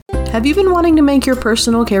Have you been wanting to make your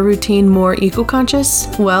personal care routine more eco-conscious?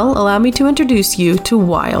 Well, allow me to introduce you to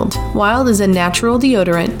Wild. Wild is a natural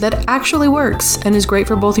deodorant that actually works and is great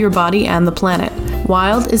for both your body and the planet.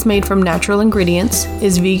 Wild is made from natural ingredients,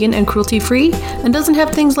 is vegan and cruelty-free, and doesn't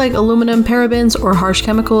have things like aluminum, parabens, or harsh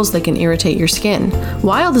chemicals that can irritate your skin.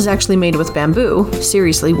 Wild is actually made with bamboo.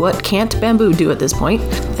 Seriously, what can't bamboo do at this point?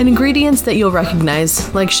 And ingredients that you'll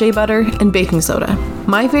recognize, like shea butter and baking soda.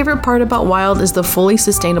 My favorite part about Wild is the fully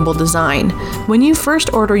sustainable design. When you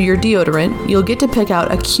first order your deodorant, you'll get to pick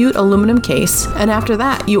out a cute aluminum case, and after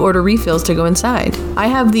that, you order refills to go inside. I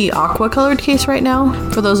have the aqua colored case right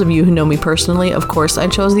now. For those of you who know me personally, of course I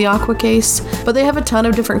chose the aqua case, but they have a ton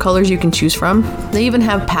of different colors you can choose from. They even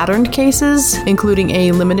have patterned cases, including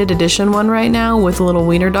a limited edition one right now with little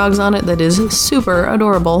wiener dogs on it that is super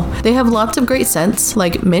adorable. They have lots of great scents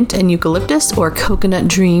like mint and eucalyptus or coconut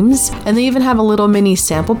dreams, and they even have a little mini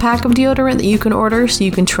sample pack of deodorant that you can order so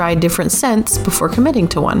you can try different scents before committing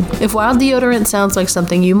to one. If Wild deodorant sounds like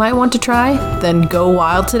something you might want to try, then go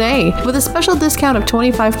Wild today with a special discount of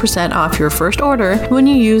 25% off your first order when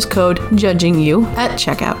you use code JUDGINGYOU at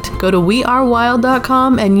checkout. Go to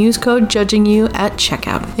wearewild.com and use code JUDGINGYOU at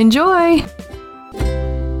checkout. Enjoy!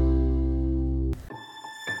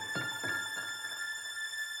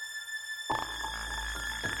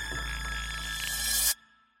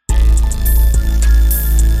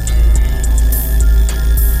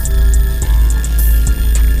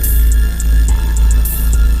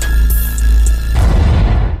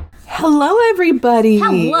 Hello, everybody.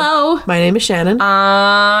 Hello. My name is Shannon.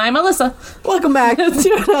 I'm Alyssa. Welcome back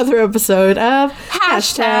to another episode of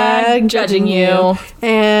Hashtag Judging You.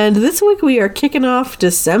 And this week we are kicking off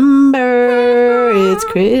December. It's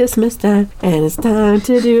Christmas time, and it's time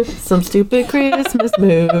to do some stupid Christmas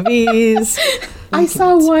movies. I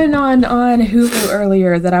saw one on Hulu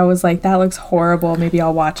earlier that I was like, that looks horrible. Maybe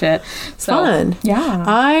I'll watch it. So, fun.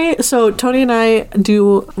 Yeah. So Tony and I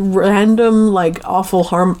do random, like, awful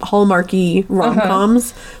Hallmarky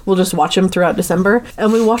rom-coms. We'll just watch them throughout December.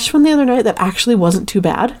 And we watched one the other night that actually wasn't too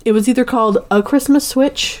bad. It was either called A Christmas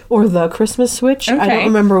Switch or The Christmas Switch. Okay. I don't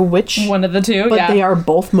remember which. One of the two, but they are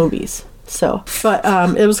both movies. So, but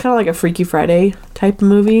it was kind of like a Freaky Friday type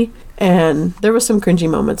movie. And there was some cringy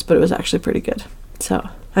moments, but it was actually pretty good. So,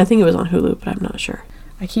 I think it was on Hulu, but I'm not sure.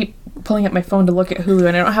 I keep pulling up my phone to look at Hulu,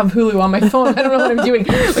 and I don't have Hulu on my phone. I don't know what I'm doing.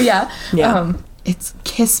 But yeah. It's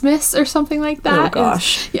Kissmas or something like that. Oh,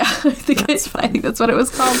 gosh. I think that's what it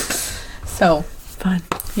was called. So. Fun.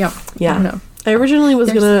 Yeah. Yeah. I don't know. I originally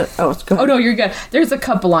was gonna... Oh, go ahead. Oh, no, you're good. There's a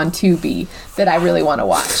couple on Tubi that I really want to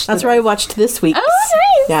watch. That's where I watched this week.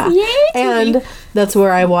 Oh, nice. Yeah. Yay, and Tubi. That's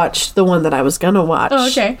where I watched the one that I was gonna watch. Oh,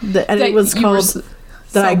 okay. And it was called...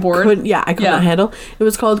 I couldn't handle. It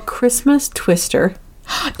was called Christmas Twister.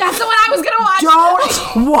 That's the one I was gonna watch.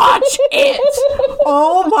 Don't watch it.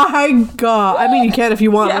 Oh my god. I mean, you can if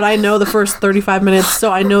you want, but I know the first 35 minutes,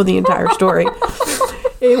 so I know the entire story.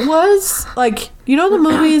 It was like, you know the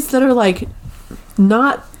movies that are like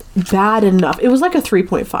not bad enough. It was like a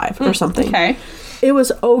 3.5 or something. Okay. It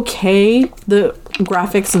was okay. The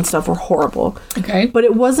graphics and stuff were horrible. Okay. But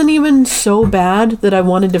it wasn't even so bad that I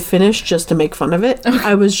wanted to finish just to make fun of it.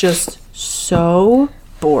 I was just so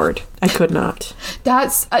bored. I could not.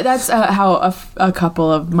 That's how a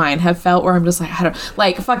couple of mine have felt, where I'm just like, I don't,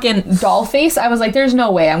 like fucking Dollface. I was like, there's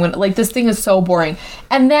no way I'm gonna, like, this thing is so boring.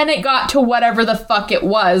 And then it got to whatever the fuck it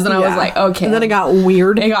was, and I was like, okay. And then it got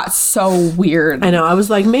weird. It got so weird. I know. I was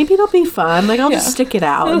like, maybe it'll be fun. Like, I'll just stick it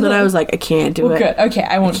out. And then I was like, I can't do it. Good. Okay,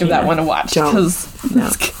 I won't give that one a watch. No.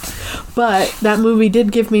 But that movie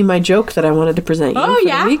did give me my joke that I wanted to present you. Oh, for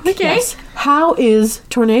yeah? the week. Okay. Yes. How is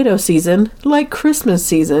tornado season like Christmas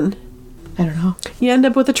season? I don't know. You end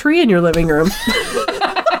up with a tree in your living room.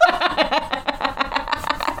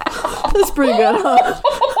 That's pretty good, huh?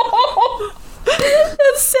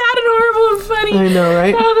 That's sad and horrible and funny. I know,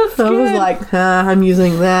 right? Oh, that's good. I was like, I'm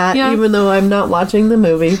using that, even though I'm not watching the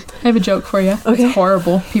movie. I have a joke for you. Okay. It's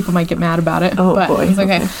horrible. People might get mad about it. Oh, but boy. It's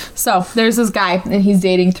okay. So, there's this guy, and he's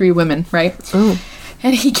dating 3 women, right? Oh.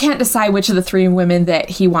 And he can't decide which of the 3 women that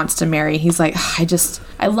he wants to marry. He's like,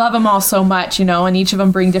 I love them all so much, and each of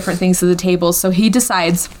them bring different things to the table. So he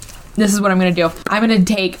decides, this is what I'm going to do. I'm going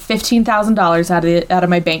to take $15,000 out of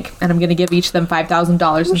my bank, and I'm going to give each of them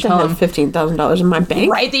 $5,000 and tell them $15,000 in my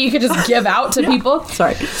bank. Right, that you could just give out to people.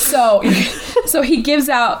 Sorry. So he gives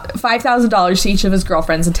out $5,000 to each of his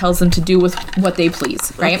girlfriends and tells them to do with what they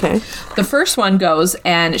please, right? Okay. The first one goes,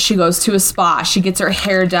 and she goes to a spa. She gets her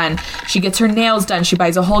hair done. She gets her nails done. She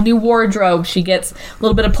buys a whole new wardrobe. She gets a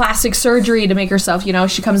little bit of plastic surgery to make herself,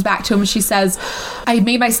 she comes back to him and she says, I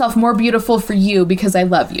made myself more beautiful for you because I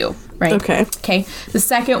love you. right? Okay. The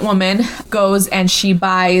second woman goes and she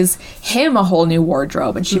buys him a whole new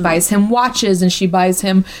wardrobe, and she buys him watches, and she buys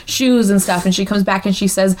him shoes and stuff, and she comes back and she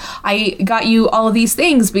says, I got you all of these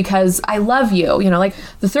things because I love you. You know, like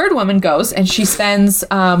the third woman goes and she spends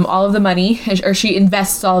all of the money, or she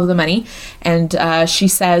invests all of the money, and she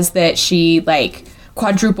says that she like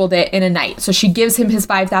quadrupled it in a night. So she gives him his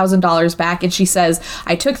 $5,000 back, and she says,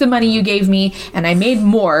 I took the money you gave me and I made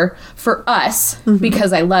more for us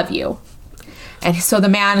because I love you. And so the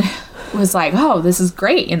man was like, oh, this is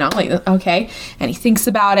great, you know, like, okay. And he thinks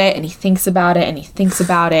about it, and he thinks about it, and he thinks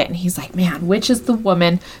about it, and he's like, man, which is the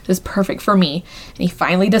woman that's perfect for me? And he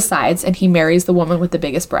finally decides, and he marries the woman with the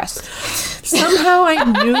biggest breasts. Somehow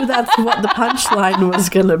I knew that's what the punchline was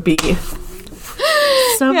gonna be.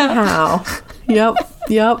 Somehow.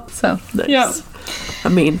 Yep. So, nice. yep. I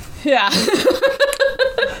mean, yeah.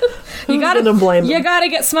 who's gonna blame him? You gotta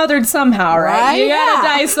get smothered somehow, right? You gotta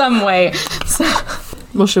die some way. So,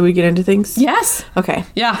 well, should we get into things? yes. Okay.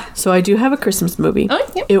 Yeah. So I do have a Christmas movie.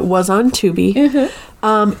 Oh, yeah. It was on Tubi.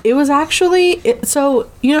 It was actually, so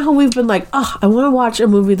you know how we've been like, oh, I want to watch a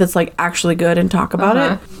movie that's like actually good and talk about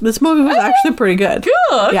it? This movie was actually pretty good.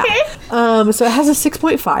 Cool. Okay. Yeah. So it has a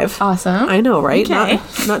 6.5. Awesome. I know, right? Okay.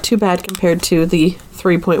 Not too bad compared to the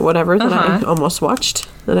 3 point whatever that I almost watched,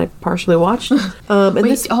 that I partially watched. And Wait,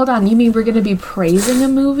 this hold on. You mean we're going to be praising a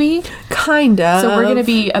movie? kinda. So we're going to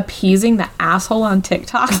be appeasing the asshole on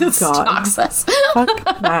TikTok that stalks us. Fuck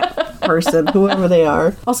that person, whoever they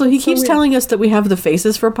are. Also, he keeps telling us that we have the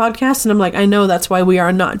faces for podcasts, and I'm like, I know, that's why we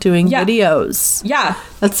are not doing videos. Yeah.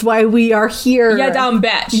 That's why we are here. Yeah, dumb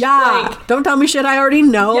bitch. Yeah. Like, don't tell me shit I already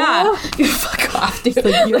know. yeah. Fuck off, dude.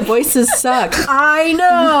 Like, your voices suck. I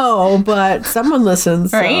know, but someone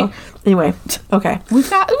listens. So. Right. Anyway, okay. We've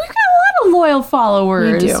got a lot of loyal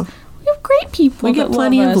followers. We do. We have great people. We get that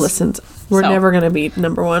plenty love of us. listens. We're So. never going to be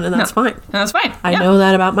number one, and that's fine. That's fine. I know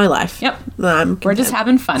that about my life. Yep. I'm We're just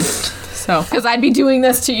having fun. So, because I'd be doing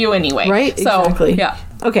this to you anyway. Right? So, Exactly. yeah.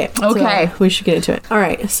 Okay. Okay. So we should get into it. All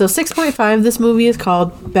right. So 6.5, this movie is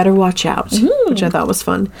called Better Watch Out, which I thought was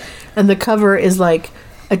fun. And the cover is like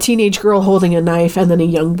a teenage girl holding a knife and then a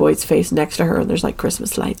young boy's face next to her, and there's like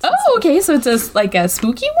Christmas lights. Oh, okay. So it's like a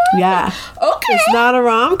spooky one? Yeah. Okay. It's not a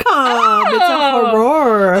rom-com. It's a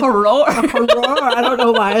horror. Horror. Horror. I don't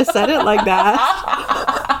know why I said it like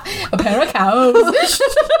that. A pair of cows.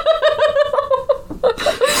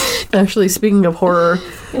 Actually, speaking of horror,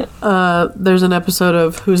 there's an episode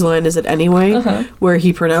of Whose Line Is It Anyway? Where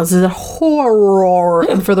he pronounces it horror,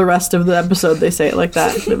 and for the rest of the episode they say it like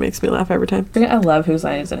that. It makes me laugh every time. I love Whose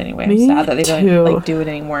Line Is It Anyway. I'm Me sad that they too. don't like do it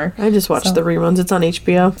anymore. I just watched the reruns. It's on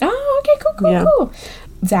HBO. Oh, okay, cool. Yeah.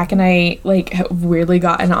 Zach and I like have weirdly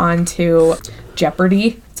gotten onto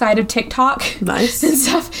Jeopardy side of TikTok. Nice. And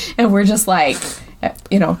stuff, and we're just like,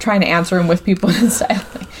 you know, trying to answer them with people and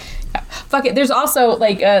stuff. Like, fuck it. There's also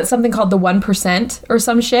like something called the 1% or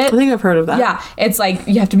some shit. I think I've heard of that. Yeah, it's like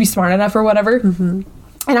you have to be smart enough or whatever.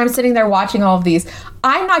 And I'm sitting there watching all of these.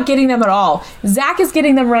 I'm not getting them at all. Zach is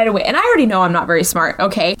getting them right away. And I already know I'm not very smart,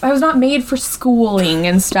 okay? I was not made for schooling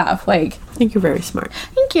and stuff. Like, I think you're very smart.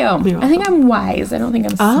 thank you. I think I'm wise. I don't think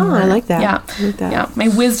I'm smart. Oh, I like that. Yeah. I like that. Yeah. My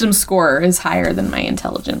wisdom score is higher than my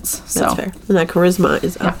intelligence. So That's fair. And that charisma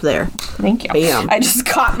is up there. thank you. Bam. I just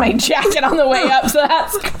caught my jacket on the way up, so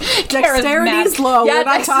that's Dexterity's charismatic. low. Yeah, We're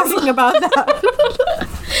not talking about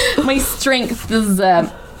that. my strength is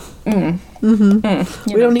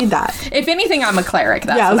We don't need that. if anything, I'm a cleric.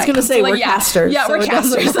 That's Yeah, I was what going to say, like, we're casters. Yeah, so we're it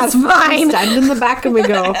doesn't casters. That's matter. fine. Stand in the back and we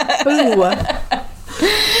go,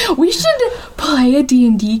 ooh. We should play a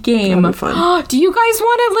D&D game. That'd be fun. Do you guys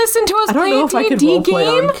want to listen to us I don't play know a if I could D&D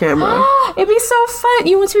roleplay game? on camera. It'd be so fun.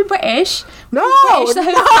 You want to be British? No, British the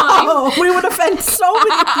whole time. no. We would offend so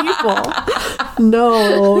many people.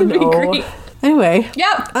 No, It'd be no. great. Anyway.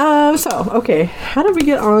 Yep. Okay. How did we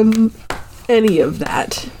get on any of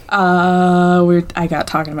that? I got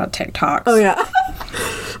talking about TikToks. Oh, yeah.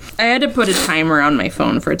 I had to put a timer on my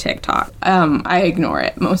phone for TikTok. I ignore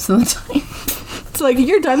it most of the time. It's like,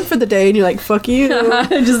 you're done for the day, and you're like, fuck you. No, I'm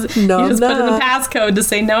put in the not. passcode to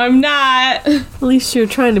say no, I'm not. At least you're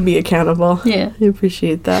trying to be accountable. Yeah. I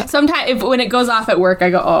appreciate that. Sometimes when it goes off at work, I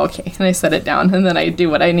go, oh, okay, and I set it down, and then I do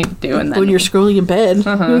what I need to do, and then When you're scrolling in bed,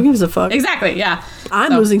 who gives a fuck? exactly, yeah,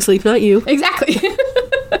 I'm losing sleep, not you. exactly.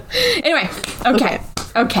 Anyway, okay.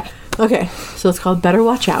 Okay, so it's called Better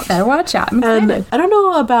Watch Out. Better watch out. I'm And excited. I don't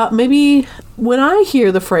know about, maybe when I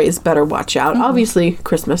hear the phrase "better watch out," obviously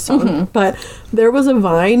Christmas song, but there was a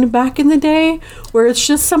Vine back in the day where it's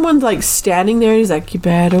just someone like standing there and he's like, "You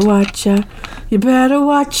better watch out, you better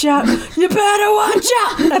watch out, you better watch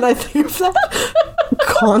out," and I think of that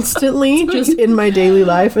constantly just in my daily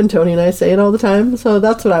life, and Tony and I say it all the time. So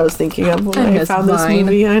that's what I was thinking of when I found this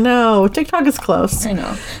movie. I know TikTok is close. I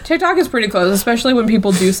know TikTok is pretty close, especially when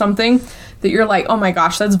people do something that you're like, oh my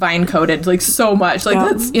gosh, that's Vine coded, like so much, like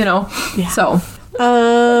that's so.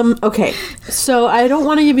 Okay, so I don't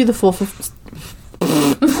want to give you the full.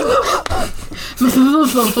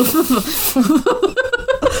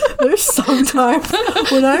 There's sometimes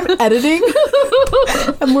when I'm editing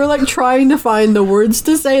and we're like trying to find the words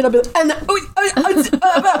to say, and I'll be like, and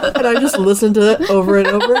I just listen to it over and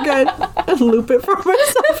over again and loop it for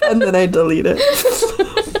myself, and then I delete it.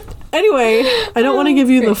 Anyway, I don't want to give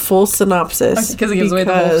you the full synopsis because it gives away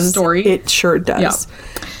the whole story. It sure does.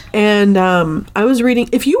 Yeah. And I was reading.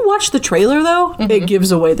 If you watch the trailer, though, it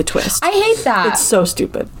gives away the twist. I hate that. It's so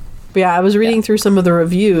stupid. But yeah, I was reading through some of the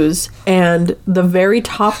reviews, and the very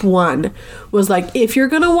top one was like, if you're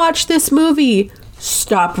going to watch this movie,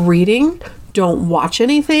 stop reading. Don't watch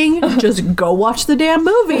anything. Just go watch the damn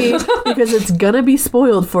movie because it's going to be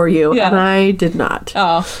spoiled for you. Yeah. And I did not.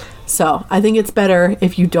 Oh. So I think it's better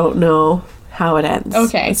if you don't know how it ends.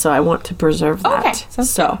 Okay. So I want to preserve that. Okay.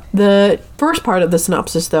 So the first part of the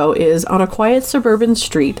synopsis, though, is on a quiet suburban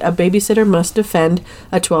street, a babysitter must defend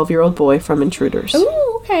a 12-year-old boy from intruders.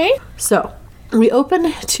 Ooh, okay. So we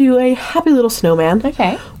open to a happy little snowman.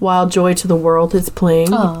 Okay. While Joy to the World is playing.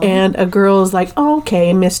 Aww. And a girl is like,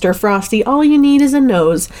 okay, Mr. Frosty, all you need is a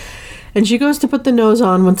nose. And she goes to put the nose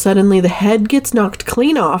on when suddenly the head gets knocked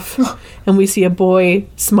clean off and we see a boy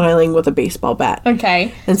smiling with a baseball bat.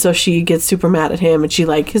 Okay. And so she gets super mad at him and she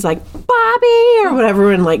like is like, Bobby, or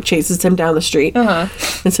whatever, and like chases him down the street.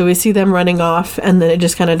 And so we see them running off, and then it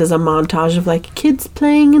just kind of does a montage of like kids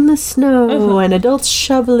playing in the snow and adults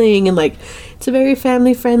shoveling, and like it's a very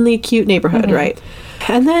family friendly, cute neighborhood, right?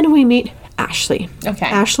 And then we meet Ashley. Okay.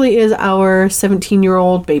 Ashley is our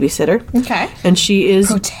 17-year-old babysitter. Okay. And she is...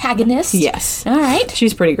 protagonist? Yes. All right.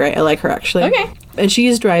 She's pretty great. I like her, actually. Okay. And she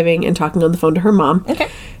is driving and talking on the phone to her mom. Okay.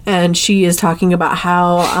 And she is talking about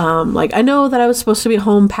how, like, I know that I was supposed to be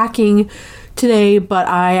home packing today, but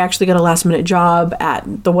I actually got a last-minute job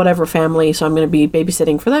at the whatever family, so I'm going to be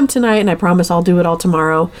babysitting for them tonight, and I promise I'll do it all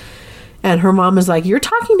tomorrow. And her mom is like, you're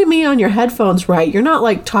talking to me on your headphones, right? You're not,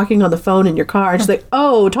 like, talking on the phone in your car. She's like,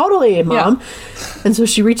 oh, totally, Mom. Yeah. And so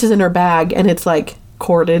she reaches in her bag, and it's, like,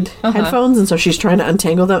 corded headphones. And so she's trying to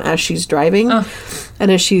untangle them as she's driving.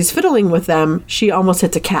 And as she's fiddling with them, she almost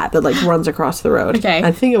hits a cat that, like, runs across the road. Okay.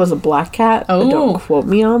 I think it was a black cat. Oh. But don't quote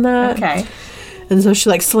me on that. Okay. And so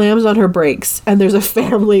she, like, slams on her brakes, and there's a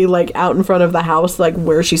family, like, out in front of the house, like,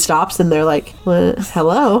 where she stops, and they're like, well,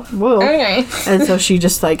 hello? Whoa. Okay. And so she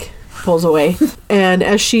just, like... pulls away, and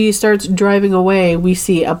as she starts driving away, we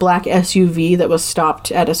see a black SUV that was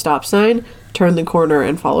stopped at a stop sign turn the corner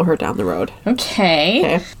and follow her down the road.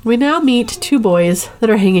 Okay. We now meet two boys that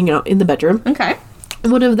are hanging out in the bedroom. Okay.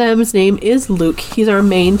 One of them's name is Luke. He's our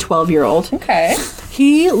main 12-year-old. Okay.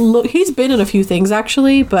 He's been in a few things,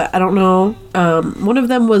 actually, but I don't know. One of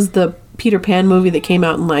them was the Peter Pan movie that came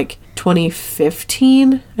out in, like,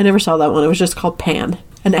 2015. I never saw that one. It was just called Pan.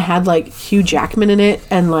 And it had, like, Hugh Jackman in it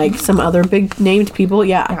and, like, some other big named people.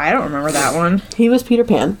 Yeah. I don't remember that one. He was Peter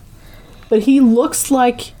Pan. But he looks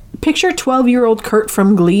like... Picture 12-year-old Kurt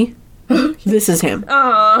from Glee. This is him.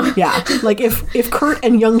 Aww. Yeah. Like, if Kurt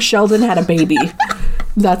and young Sheldon had a baby,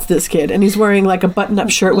 that's this kid. And he's wearing, like, a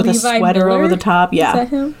button-up shirt with Levi a sweater Miller? Over the top. Yeah. Is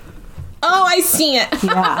that him? Oh, I see it.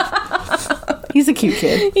 Yeah. He's a cute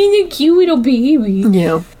kid. He's a cute little baby.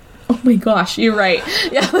 Yeah. Oh my gosh, you're right.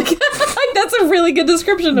 Yeah, like that's a really good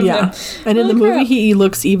description of him. And in the movie, he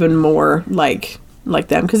looks even more like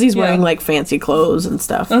them because he's wearing like fancy clothes and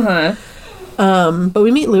stuff. But we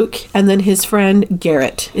meet Luke, and then his friend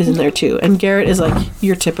Garrett is in there too. And Garrett is like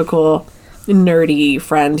your typical nerdy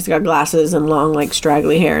friend. He's got glasses and long, like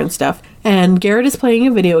straggly hair and stuff. And Garrett is playing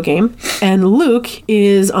a video game, and Luke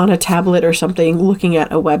is on a tablet or something looking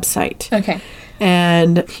at a website. Okay.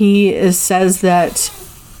 And says that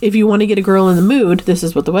if you want to get a girl in the mood, this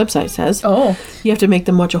is what the website says. Oh. You have to make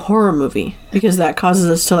them watch a horror movie because that causes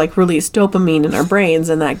us to like release dopamine in our brains,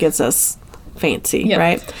 and that gets us fancy,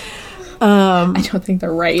 right? I don't think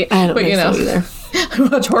they're right. I don't think so either. I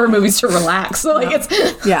watch horror movies to relax. So like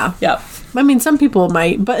it's yeah. I mean, some people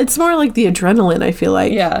might, but it's more like the adrenaline, I feel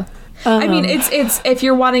like. Yeah. I mean, it's if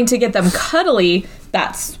you're wanting to get them cuddly,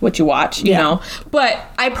 that's what you watch, you know. But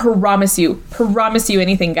I promise you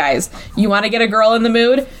anything, guys. You want to get a girl in the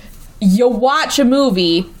mood? you watch a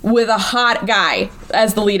movie with a hot guy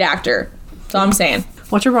as the lead actor. That's all I'm saying.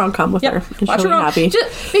 Watch a rom-com with her. And Watch she'll be happy.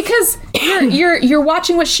 Just because you're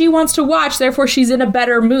watching what she wants to watch, therefore she's in a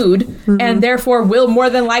better mood, and therefore will more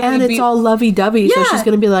than likely and it's all lovey-dovey, so she's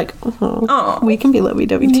gonna be like, oh, we can be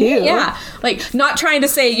lovey-dovey too. Yeah, like, not trying to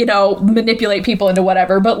say, you know, manipulate people into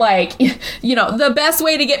whatever, but like, you know, the best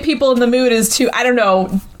way to get people in the mood is to, I don't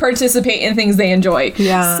know, participate in things they enjoy.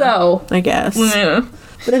 Yeah. So I guess. Yeah.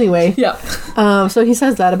 But anyway, so he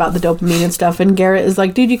says that about the dopamine and stuff, and Garrett is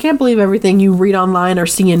like, dude, you can't believe everything you read online or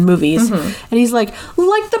see in movies. And he's like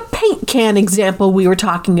the paint can example we were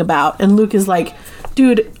talking about. And Luke is like,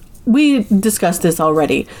 dude, we discussed this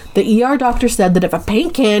already. The ER doctor said that if a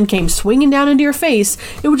paint can came swinging down into your face,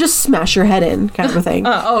 it would just smash your head in, kind of a thing.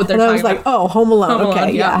 And I was like, oh, Home Alone.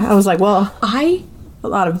 Okay, yeah. I was like, well, a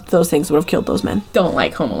lot of those things would have killed those men. Don't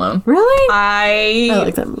like Home Alone. Really? I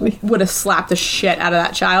like that movie. Would have slapped the shit out of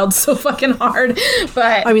that child so fucking hard.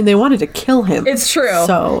 But I mean, they wanted to kill him. It's true.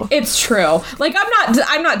 So it's true. Like,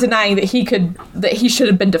 I'm not denying that he should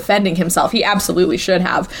have been defending himself. He absolutely should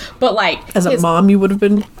have. But like, as a mom, you would have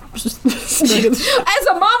been. As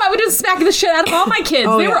a mom, I would have smacked the shit out of all my kids.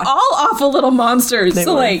 They were all awful little monsters. They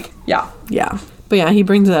were. Like, yeah. But yeah, he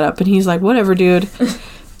brings that up, and he's like, whatever, dude.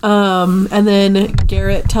 And then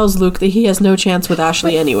Garrett tells Luke that he has no chance with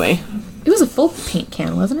Ashley anyway. It was a full paint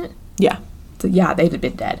can, wasn't it? Yeah. So, yeah, they'd have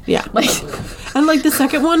been dead. Yeah. Like, and like the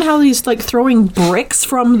second one, how he's like throwing bricks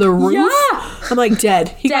from the roof. Yeah. I'm like, dead.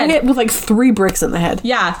 He got hit with like 3 bricks in the head.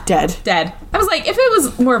 Yeah. Dead. I was like, if it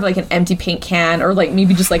was more of like an empty paint can, or like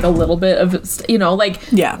maybe just like a little bit of, you know, like,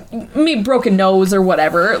 maybe broken nose or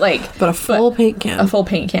whatever, like. But a full paint can. A full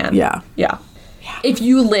paint can. Yeah. Yeah. If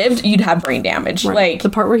you lived, you'd have brain damage. Right. Like the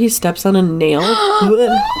part where he steps on a nail,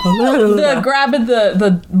 grabbing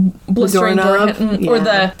the blistering door, or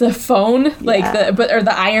the phone, like or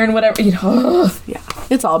the iron, whatever. You know, yeah,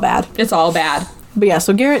 it's all bad. It's all bad. But yeah,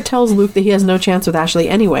 so Garrett tells Luke that he has no chance with Ashley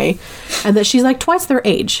anyway, and that she's like twice their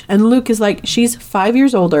age. And Luke is like, she's 5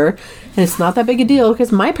 years older, and it's not that big a deal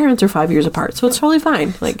because my parents are 5 years apart, so it's totally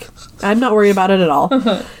fine. Like, I'm not worried about it at all.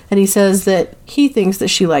 And he says that he thinks that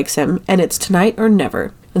she likes him, and it's tonight or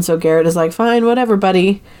never. And so Garrett is like, fine, whatever,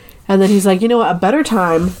 buddy. And then he's like, you know what, a better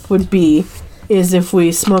time would be is if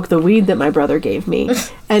we smoke the weed that my brother gave me.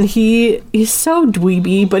 And he's so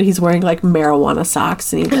dweeby, but he's wearing like marijuana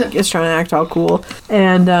socks, and he like is trying to act all cool.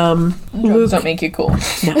 And Luke don't make you cool.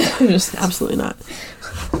 No, just absolutely not.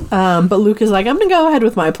 But Luke is like, I'm gonna go ahead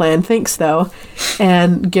with my plan, thanks though.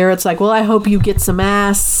 And Garrett's like, well, I hope you get some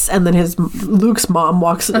ass. And then Luke's mom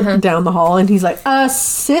walks down the hall, and he's like,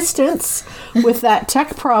 assistance with that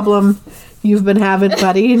tech problem you've been having,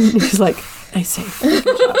 buddy. And he's like, I see.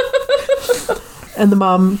 Good job. And the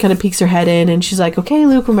mom kind of peeks her head in, and she's like, okay,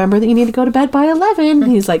 Luke, remember that you need to go to bed by 11.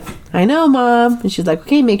 And he's like, I know, Mom. And she's like,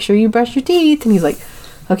 okay, make sure you brush your teeth. And he's like,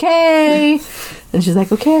 okay. And she's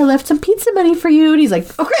like, okay, I left some pizza money for you. And he's like,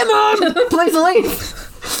 okay, Mom, please leave.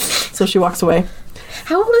 So she walks away.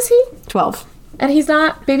 How old is he? 12. And he's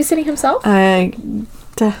not babysitting himself? Okay.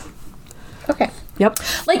 Yep.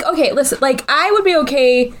 Like, okay, listen, like, I would be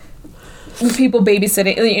okay with people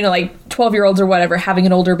babysitting, you know, like 12-year-olds or whatever, having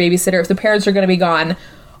an older babysitter if the parents are going to be gone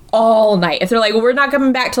all night. If they're like, well, we're not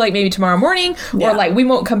coming back till like maybe tomorrow morning, or like we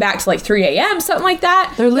won't come back till like 3 a.m., something like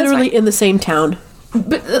that. They're literally in the same town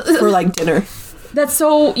for like dinner. That's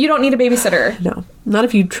so, you don't need a babysitter. No, not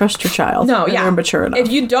if you trust your child. No, yeah. They're mature enough.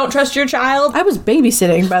 If you don't trust your child. I was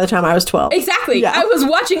babysitting by the time I was 12. Exactly. Yeah. I was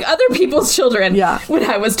watching other people's children when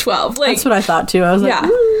I was 12. Like, that's what I thought too. I was like,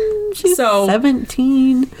 she's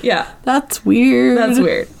 17. Yeah. That's weird. That's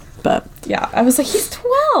weird. But yeah, I was like, he's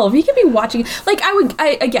 12. He could be watching. Like, I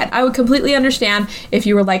would completely understand if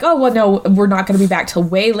you were like, oh, well, no, we're not going to be back till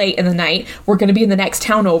way late in the night. We're going to be in the next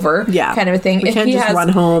town over. Yeah. Kind of a thing. We can't just run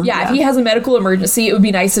home. Yeah, if he has a medical emergency, it would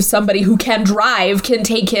be nice if somebody who can drive can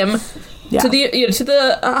take him to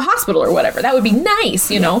the hospital or whatever. That would be nice,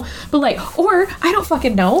 you know. But like, or I don't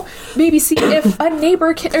fucking know. Maybe see if a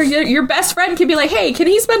neighbor or your best friend can be like, hey, can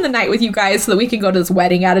he spend the night with you guys so that we can go to this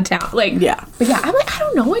wedding out of town? Like, yeah. But yeah, I'm like, I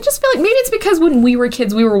don't know. I just feel like maybe it's because when we were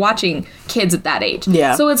kids, we were watching kids at that age.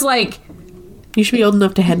 Yeah. So it's like, you should be old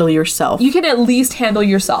enough to handle yourself. You can at least handle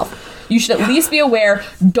yourself. You should at least be aware.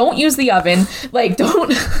 Don't use the oven. Like,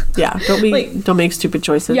 don't. Yeah. Don't make stupid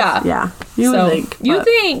choices. Yeah. Yeah. You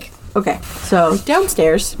think. Okay, so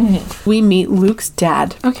downstairs, we meet Luke's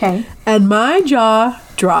dad. Okay. And my jaw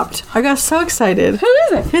dropped. I got so excited. Who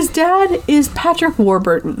is it? His dad is Patrick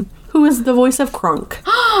Warburton, who is the voice of Kronk.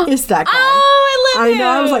 Is that guy. Oh, I love him. I know,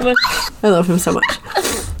 I was like, I love him so much.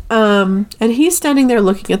 And he's standing there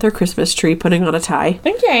looking at their Christmas tree, putting on a tie.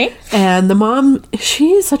 Okay. And the mom,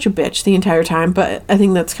 she is such a bitch the entire time, but I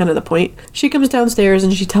think that's kind of the point. She comes downstairs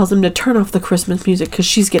and she tells him to turn off the Christmas music because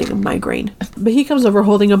she's getting a migraine. But he comes over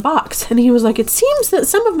holding a box, and he was like, it seems that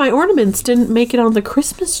some of my ornaments didn't make it on the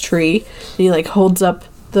Christmas tree. And he like holds up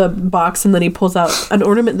the box, and then he pulls out an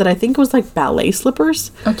ornament that I think was like ballet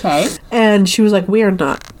slippers. Okay. And she was like, we are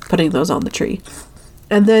not putting those on the tree.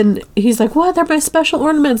 And then he's like, what? They're my special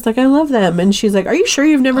ornaments. Like, I love them. And she's like, are you sure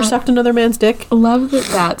you've never sucked another man's dick? I love that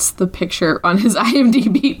that's the picture on his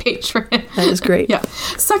IMDb page for him. That is great. Yeah.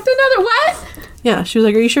 Sucked another what? Yeah. She was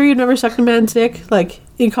like, are you sure you've never sucked a man's dick? Like,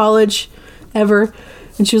 in college, ever?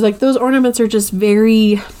 And she was like, those ornaments are just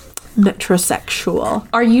very metrosexual.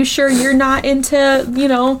 Are you sure you're not into,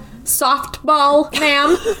 softball,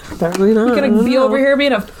 ma'am? Apparently not. You're gonna be over here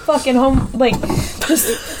being a fucking home, right?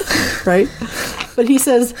 But he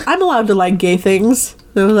says, I'm allowed to like gay things.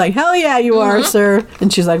 And I was like, hell yeah, you are, sir.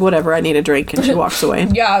 And she's like, whatever, I need a drink. And she walks away.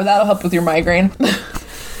 Yeah, that'll help with your migraine.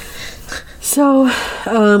 So,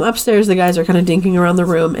 upstairs, the guys are kind of dinking around the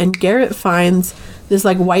room, and Garrett finds this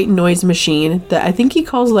like white noise machine that I think he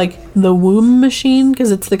calls like the womb machine,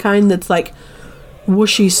 because it's the kind that's like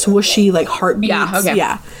whooshy swooshy like heartbeats. Yeah, okay.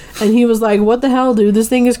 Yeah. And he was like, what the hell, dude? This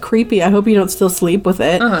thing is creepy. I hope you don't still sleep with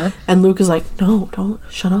it. And Luke is like, no, don't,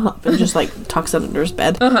 shut up. And just like tucks it under his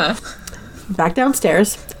bed. Back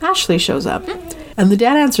downstairs, Ashley shows up. And the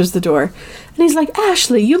dad answers the door. And he's like,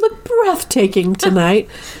 Ashley, you look breathtaking tonight.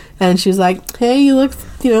 And she's like, hey, you look,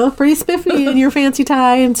 pretty spiffy in your fancy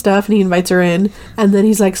tie and stuff. And he invites her in. And then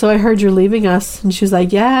he's like, so I heard you're leaving us. And she's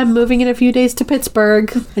like, yeah, I'm moving in a few days to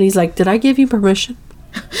Pittsburgh. And he's like, did I give you permission?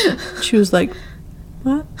 She was like,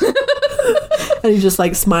 what? And he just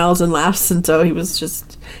like smiles and laughs. And so he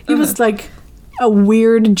was like a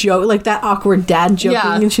weird joke, like that awkward dad joking.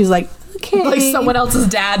 Yeah. And she's like, okay. Like someone else's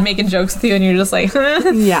dad making jokes with you, and you're just like,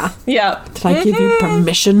 yeah. Yeah. Did I give you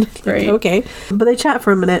permission? Great. Okay. But they chat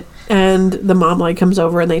for a minute, and the mom like comes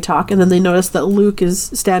over and they talk, and then they notice that Luke is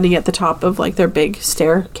standing at the top of like their big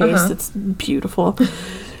staircase. It's beautiful.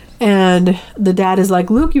 And the dad is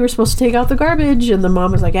like, Luke, you were supposed to take out the garbage. And the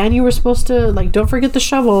mom is like, and you were supposed to like, don't forget the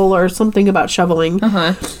shovel, or something about shoveling.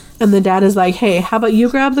 And the dad is like, hey, how about you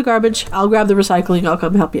grab the garbage? I'll grab the recycling. I'll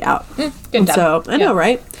come help you out. Good dad. So I know,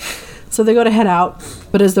 right? So they go to head out,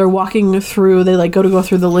 but as they're walking through, they like go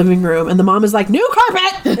through the living room, and the mom is like, new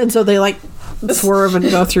carpet! And so they like swerve and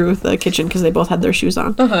go through the kitchen because they both had their shoes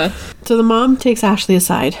on. So the mom takes Ashley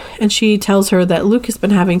aside, and she tells her that Luke has been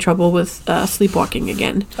having trouble with sleepwalking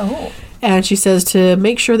again. And she says to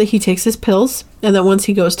make sure that he takes his pills, and that once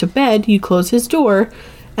he goes to bed, you close his door,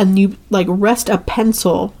 and you like rest a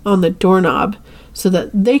pencil on the doorknob so that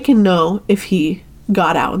they can know if he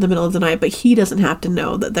got out in the middle of the night, but he doesn't have to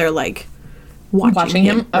know that they're like watching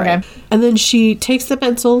him. Okay. Right? And then she takes the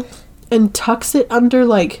pencil and tucks it under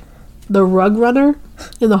like the rug runner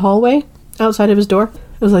in the hallway outside of his door.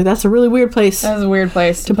 I was like, that's a really weird place. That was a weird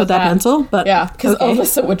place to put that pencil, but yeah, because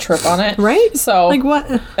Alyssa would trip on it, right? So like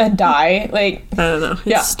what? And die. Like I don't know.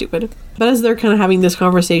 It's stupid. But as they're kind of having this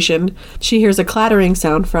conversation, she hears a clattering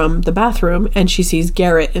sound from the bathroom, and she sees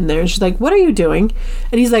Garrett in there. And she's like, "What are you doing?"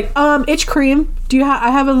 And he's like, "Itch cream. Do you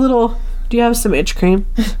have some itch cream?"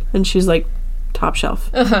 And she's like, "Top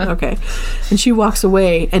shelf." Okay. And she walks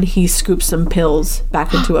away, and he scoops some pills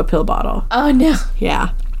back into a pill bottle. Oh no.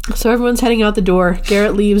 Yeah. So everyone's heading out the door.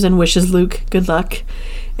 Garrett leaves and wishes Luke good luck.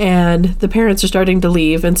 And the parents are starting to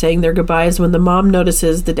leave and saying their goodbyes when the mom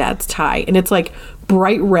notices the dad's tie. And it's like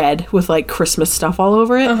bright red with like Christmas stuff all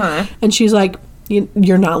over it. And she's like,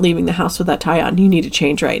 you're not leaving the house with that tie on. You need to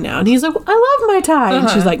change right now. And he's like, I love my tie. And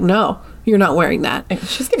she's like, no, you're not wearing that.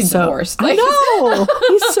 She's getting divorced. I know.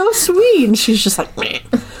 He's so sweet. And she's just like, meh.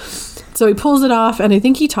 So he pulls it off, and I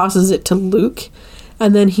think he tosses it to Luke.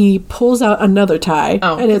 And then he pulls out another tie,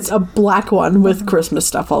 and it's a black one with Christmas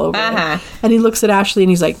stuff all over it. And he looks at Ashley, and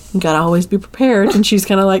he's like, you gotta always be prepared. And she's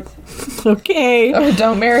kind of like, okay. Or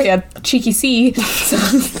don't marry a cheeky C.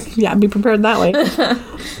 Yeah, be prepared that way.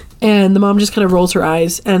 And the mom just kind of rolls her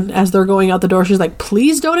eyes. And as they're going out the door, she's like,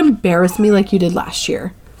 please don't embarrass me like you did last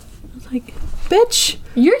year. I was like, bitch.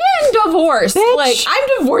 You're getting divorced. Bitch. Like, I'm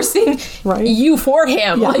divorcing you for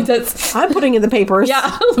him. Yeah. Like, that's... I'm putting in the papers.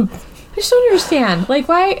 Yeah. I just don't understand. Like,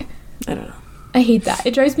 why? I don't know. I hate that.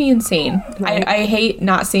 It drives me insane. Right. I hate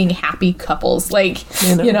not seeing happy couples. Like,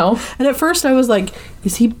 you know. And at first I was like,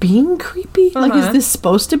 is he being creepy? Like, is this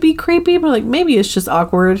supposed to be creepy? But like, maybe it's just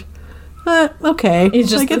awkward. Okay. He's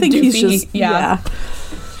just like, I think he's just, yeah.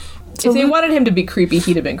 So if they wanted him to be creepy,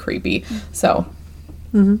 he'd have been creepy. So.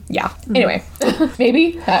 Yeah. Anyway,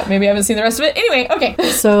 maybe I haven't seen the rest of it. Anyway, okay.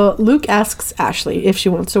 So Luke asks Ashley if she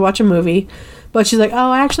wants to watch a movie, but she's like,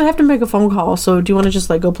 oh, I actually have to make a phone call, so do you want to just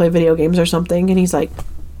like go play video games or something? And he's like,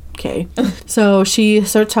 okay. So she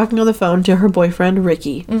starts talking on the phone to her boyfriend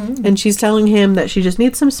Ricky, and she's telling him that she just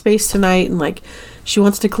needs some space tonight, and like she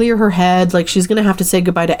wants to clear her head, like she's gonna have to say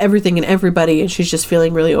goodbye to everything and everybody, and she's just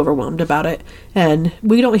feeling really overwhelmed about it. And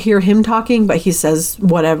we don't hear him talking, but he says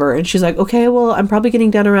whatever, and she's like, okay, well, I'm probably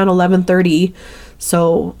getting done around 11:30,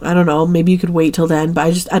 so I don't know, maybe you could wait till then,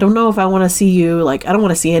 but I don't know if I want to see you, like I don't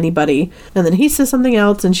want to see anybody. And then he says something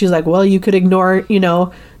else, and she's like, well, you could ignore,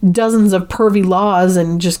 dozens of pervy laws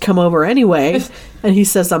and just come over anyway. And he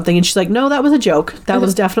says something, and she's like, no, that was a joke. That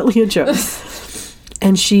was definitely a joke.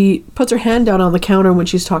 And she puts her hand down on the counter when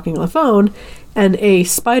she's talking on the phone, and a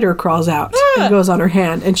spider crawls out and goes on her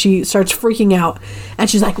hand, and she starts freaking out, and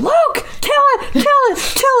she's like, Luke, kill it, kill it,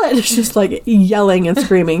 kill it. She's just like yelling and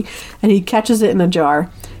screaming, and he catches it in a jar.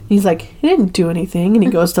 He's like, he didn't do anything, and he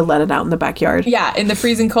goes to let it out in the backyard. Yeah, in the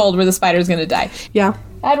freezing cold where the spider's gonna die. Yeah.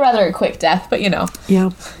 I'd rather a quick death, but Yeah.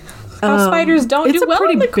 how spiders don't do well. It's a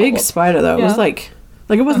pretty in the big cold. spider, though. Yeah. It was like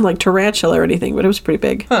it wasn't like tarantula or anything, but it was pretty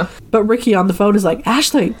big. Huh. But Ricky on the phone is like,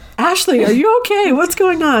 Ashley, are you okay? What's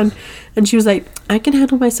going on? And she was like, I can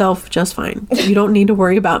handle myself just fine. You don't need to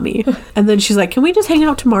worry about me. And then she's like, can we just hang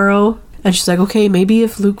out tomorrow? And she's like, okay, maybe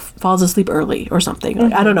if Luke falls asleep early or something.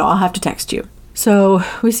 Like, I don't know. I'll have to text you. So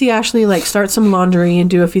we see Ashley like start some laundry and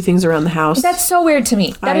do a few things around the house. That's so weird to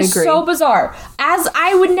me. That is agree. so bizarre. As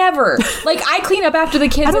I would never. Like, I clean up after the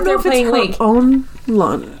kids I don't if know they're if playing it's her own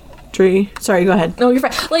laundry. Sorry, go ahead. No, you're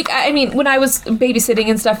fine. Like, I mean, when I was babysitting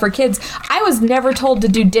and stuff for kids, I was never told to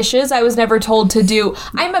do dishes. I was never told to do...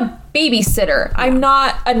 I'm a babysitter. I'm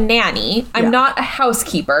not a nanny. I'm not a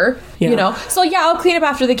housekeeper. Yeah. So yeah, I'll clean up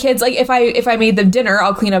after the kids. Like, if I made them dinner,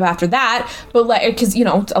 I'll clean up after that. But like, because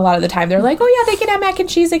a lot of the time they're like, oh yeah, they can have mac and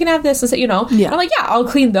cheese, they can have this, Yeah. I'm like, yeah, I'll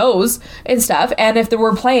clean those and stuff. And if they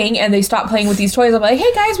were playing and they stopped playing with these toys, I'm like,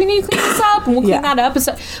 hey guys, we need to clean this up, and we'll clean that up and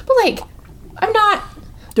stuff. But like, I'm not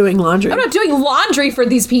Doing laundry. I'm not doing laundry for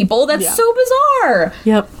these people. That's Yeah. so bizarre.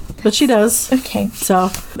 Yep. But she does. Okay. So,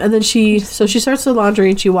 and then she starts the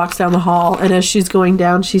laundry and she walks down the hall, and as she's going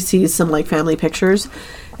down, she sees some like family pictures,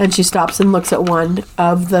 and she stops and looks at one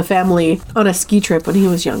of the family on a ski trip when he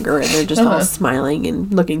was younger, and they're just all smiling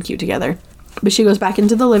and looking cute together. But she goes back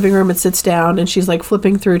into the living room and sits down, and she's like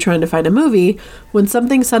flipping through trying to find a movie when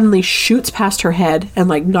something suddenly shoots past her head and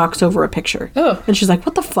like knocks over a picture. Oh. And she's like,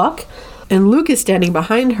 what the fuck? And Luke is standing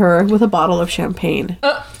behind her with a bottle of champagne.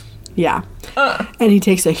 Yeah. And he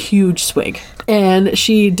takes a huge swig. And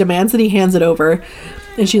she demands that he hands it over.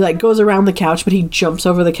 And she like goes around the couch, but he jumps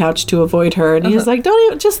over the couch to avoid her. And he's like, don't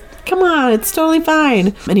even, just come on, it's totally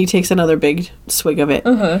fine. And he takes another big swig of it.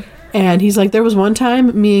 And he's like, there was one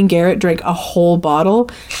time me and Garrett drank a whole bottle,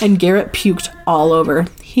 and Garrett puked all over.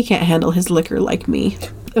 He can't handle his liquor like me.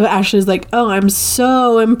 Ashley's like, oh, I'm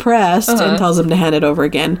so impressed, and tells him to hand it over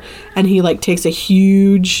again. And he like takes a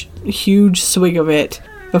huge swig of it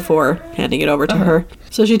before handing it over to her.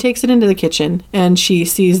 So she takes it into the kitchen, and she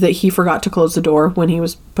sees that he forgot to close the door when he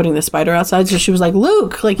was putting the spider outside. So she was like,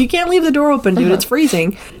 Luke, like, you can't leave the door open, dude. It's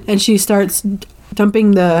freezing. And she starts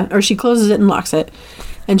dumping she closes it and locks it.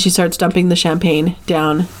 And she starts dumping the champagne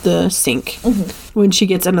down the sink when she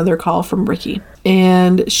gets another call from Ricky.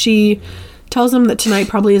 And she tells him that tonight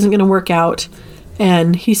probably isn't going to work out.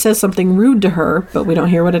 And he says something rude to her, but we don't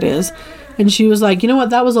hear what it is. And she was like, you know what?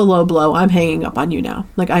 That was a low blow. I'm hanging up on you now.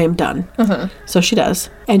 Like, I am done. So she does.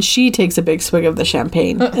 And she takes a big swig of the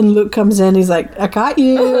champagne. And Luke comes in. He's like, I got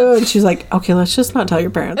you. And she's like, okay, let's just not tell your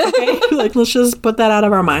parents, okay? Like, let's just put that out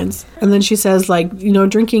of our minds. And then she says, like,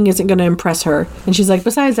 drinking isn't going to impress her. And she's like,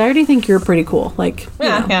 besides, I already think you're pretty cool. Like,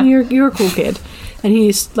 you're a cool kid. And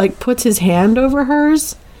he, like, puts his hand over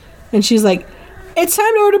hers. And she's like, it's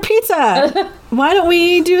time to order pizza. Why don't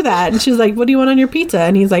we do that? And she's like, what do you want on your pizza?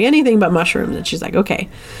 And he's like, anything but mushrooms. And she's like, okay.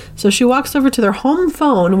 So she walks over to their home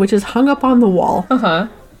phone, which is hung up on the wall.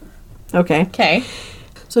 Okay.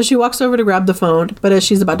 So she walks over to grab the phone, but as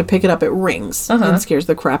she's about to pick it up, it rings and scares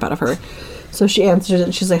the crap out of her. So she answers it,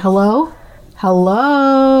 and she's like, hello?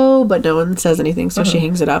 Hello? But no one says anything, so she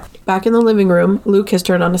hangs it up. Back in the living room, Luke has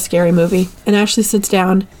turned on a scary movie, and Ashley sits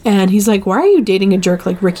down, and he's like, why are you dating a jerk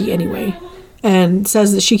like Ricky anyway? And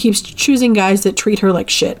says that she keeps choosing guys that treat her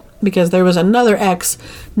like shit, because there was another ex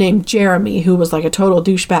named Jeremy who was like a total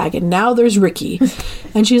douchebag, and now there's Ricky.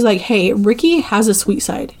 And she's like, hey, Ricky has a sweet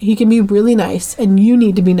side. He can be really nice, and you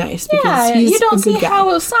need to be nice because he's you don't a good see guy.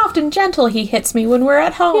 how soft and gentle he hits me when we're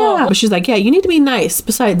at home. Yeah. But she's like, yeah, you need to be nice.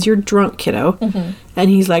 Besides, you're drunk, kiddo. And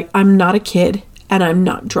he's like, I'm not a kid, and I'm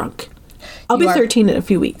not drunk. I'll be are 13 in a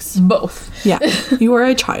few weeks. Both. Yeah. You are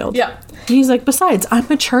a child. Yeah. And he's like, besides, I'm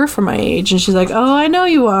mature for my age. And she's like, oh, I know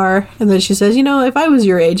you are. And then she says, you know, if I was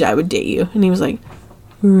your age, I would date you. And he was like,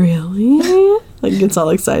 really? Like, gets all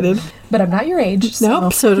excited. But I'm not your age.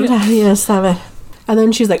 Nope, so did I. Yes, have it. And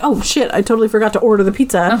then she's like, oh, shit, I totally forgot to order the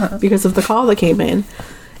pizza because of the call that came in.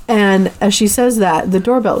 And as she says that, the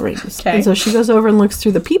doorbell rings. Okay. And so she goes over and looks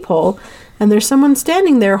through the peephole, and there's someone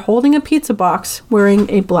standing there holding a pizza box wearing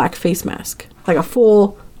a black face mask. Like a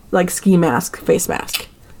full, like, ski mask face mask.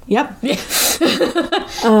 Yep.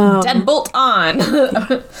 Deadbolt on.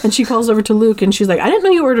 And she calls over to Luke, and she's like, I didn't know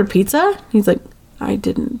you ordered pizza. He's like, I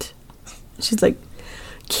didn't. She's like,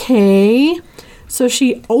 okay. So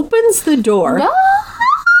she opens the door. No.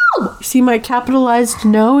 See my capitalized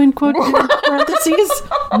no in parentheses?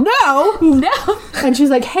 No. No. And she's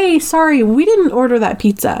like, hey, sorry, we didn't order that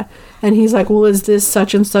pizza. And he's like, well, is this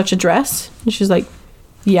such and such address? And she's like,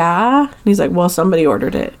 yeah. And he's like, well, somebody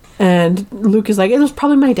ordered it. And Luke is like, it was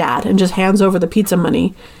probably my dad, and just hands over the pizza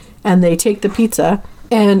money. And they take the pizza.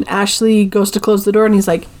 And Ashley goes to close the door, and he's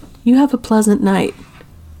like, you have a pleasant night.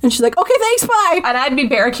 And she's like, okay, thanks, bye. And I'd be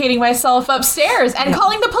barricading myself upstairs and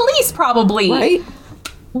calling the police, probably. Right?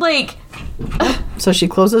 Like, So she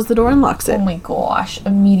closes the door and locks it. oh my gosh,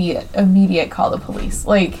 immediate call the police.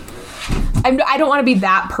 Like, I don't want to be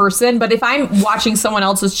that person, but if I'm watching someone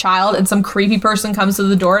else's child and some creepy person comes to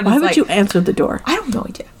the door and Why is would like, you answer the door? I have no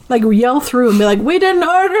idea. Like, yell through and be like, we didn't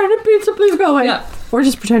order any pizza, please go away. Yeah. Or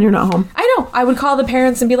just pretend you're not home. I know. I would call the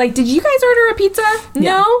parents and be like, did you guys order a pizza?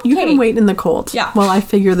 Yeah. No? You Okay. can wait in the cold. Yeah. While I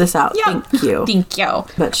figure this out. Yeah. Thank you. Thank you.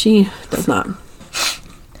 But she does not.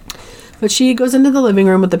 But she goes into the living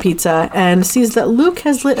room with the pizza and sees that Luke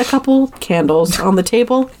has lit a couple candles on the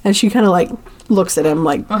table. And she kind of like looks at him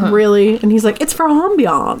like, really? And he's like, it's for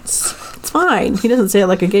ambiance. It's fine. He doesn't say it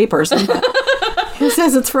like a gay person, but he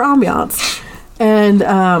says it's for ambiance.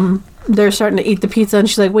 And they're starting to eat the pizza. And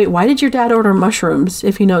she's like, wait, why did your dad order mushrooms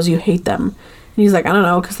if he knows you hate them? And he's like, I don't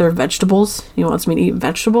know, because they're vegetables. He wants me to eat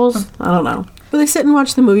vegetables? I don't know. But they sit and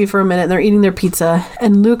watch the movie for a minute, and they're eating their pizza,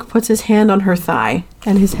 and Luke puts his hand on her thigh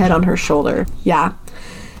and his head on her shoulder. Yeah.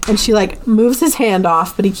 And she, like, moves his hand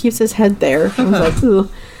off, but he keeps his head there. I was like, ooh.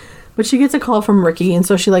 But she gets a call from Ricky, and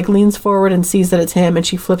so she, like, leans forward and sees that it's him, and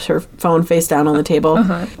she flips her phone face down on the table.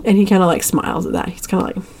 And he kind of, like, smiles at that. He's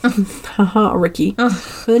kind of like, haha, Ricky. But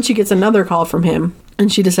then she gets another call from him,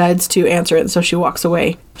 and she decides to answer it, and so she walks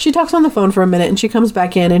away. She talks on the phone for a minute, and she comes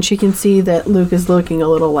back in, and she can see that Luke is looking a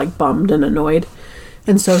little, like, bummed and annoyed.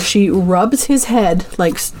 And so she rubs his head,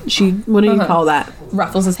 like, what do you call that?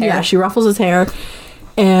 Ruffles his hair. Yeah, she ruffles his hair.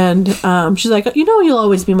 And she's like, you know you'll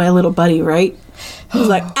always be my little buddy, right? He's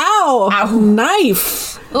like, ow, Ow.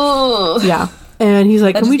 knife. Ugh. Yeah. And he's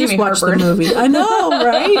like, That can we just just gave me watch heartburn. the movie? I know,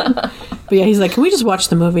 right? But yeah, he's like, can we just watch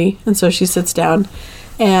the movie? And so she sits down,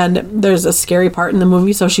 and there's a scary part in the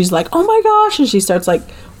movie. So she's like, oh my gosh. And she starts like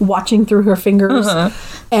watching through her fingers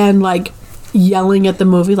and like yelling at the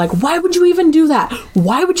movie, like, why would you even do that?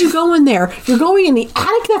 Why would you go in there? You're going in the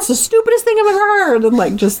attic? That's the stupidest thing I've ever heard. And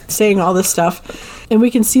like just saying all this stuff. And we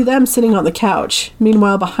can see them sitting on the couch.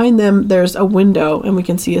 Meanwhile, behind them, there's a window, and we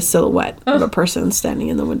can see a silhouette of a person standing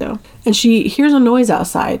in the window. And she hears a noise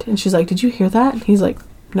outside, and she's like, did you hear that? And he's like,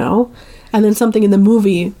 no. And then something in the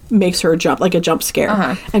movie makes her jump, like a jump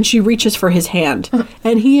scare. And she reaches for his hand.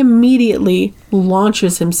 And he immediately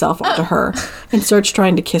launches himself onto her and starts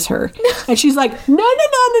trying to kiss her. And she's like, no,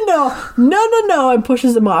 and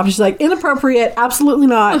pushes him off. She's like, inappropriate, absolutely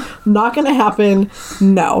not gonna happen,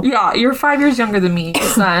 no. Yeah, you're 5 years younger than me,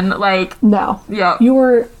 son. Like, No. Yeah. You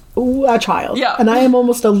were a child. Yeah. And I am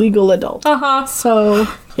almost a legal adult. So,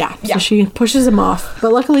 yeah. Yeah. So she pushes him off.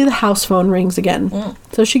 But luckily the house phone rings again.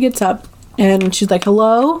 So she gets up and she's like,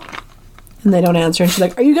 hello? And they don't answer. And she's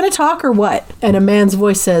like, are you going to talk or what? And a man's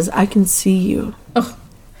voice says, I can see you.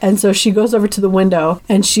 And so she goes over to the window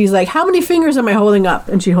and she's like, how many fingers am I holding up?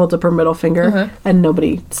 And she holds up her middle finger and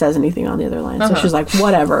nobody says anything on the other line. So she's like,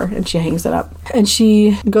 whatever. And she hangs it up. And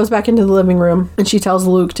she goes back into the living room and she tells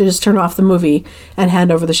Luke to just turn off the movie and hand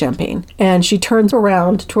over the champagne. And she turns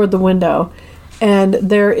around toward the window and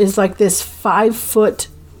there is like this 5-foot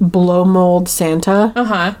blow mold Santa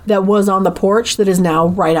that was on the porch that is now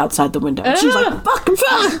right outside the window. And she's like,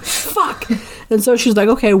 fuck. And so she's like,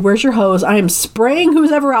 okay, where's your hose? I am spraying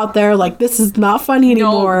who's ever out there. Like, this is not funny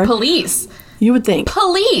anymore. no, police. You would think.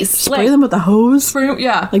 Police. Spray them with a hose?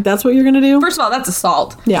 Yeah. Like, that's what you're going to do? First of all, that's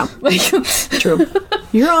assault. Yeah. Like, True.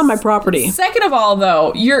 You're on my property. second of all,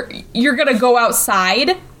 though, you're gonna go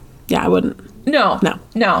outside. Yeah, I wouldn't. No.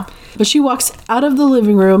 But she walks out of the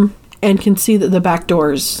living room and can see that the back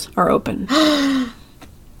doors are open.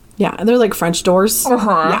 Yeah, they're like French doors.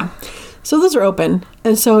 Yeah. So those are open.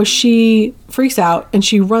 And so she freaks out and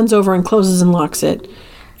she runs over and closes and locks it.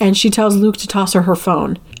 And she tells Luke to toss her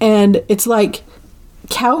phone. And it's like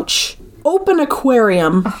couch, open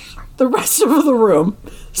aquarium, the rest of the room.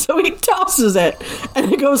 So he tosses it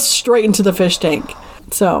and it goes straight into the fish tank.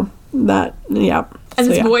 So that, yeah. And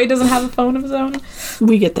so, this boy doesn't have a phone of his own?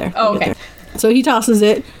 We get there. Oh, okay. So he tosses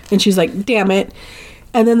it and she's like, damn it.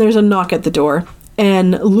 And then there's a knock at the door.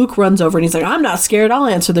 And Luke runs over and he's like, I'm not scared. I'll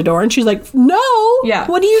answer the door. And she's like, no. Yeah.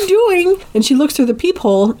 What are you doing? And she looks through the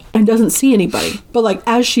peephole and doesn't see anybody. But like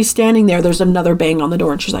as she's standing there, there's another bang on the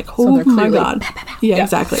door. And she's like, oh my God. Yeah,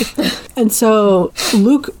 exactly. And so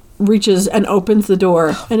Luke reaches and opens the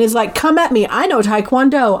door and is like, come at me. I know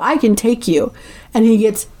Taekwondo. I can take you. And he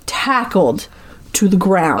gets tackled to the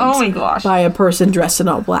ground. Oh my gosh. By a person dressed in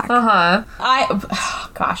all black. I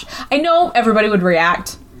know everybody would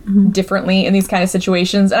react differently in these kind of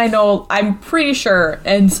situations, and I'm pretty sure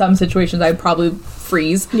in some situations I'd probably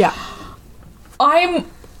freeze. Yeah.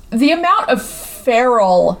 The amount of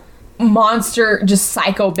feral monster, just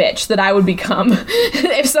psycho bitch that I would become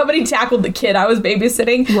if somebody tackled the kid I was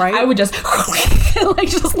babysitting. Right. I would just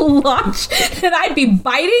just launch, and I'd be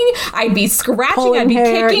biting, I'd be scratching, pulling I'd be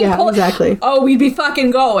hair. kicking. Yeah, exactly. Oh, we'd be fucking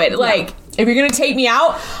going. Like, if you're gonna take me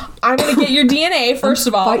out, I'm gonna get your DNA first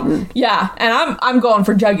of all. Fighting. Yeah, and I'm going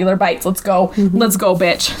for jugular bites. Let's go. Let's go,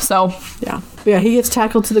 bitch. So yeah, he gets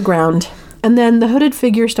tackled to the ground, and then the hooded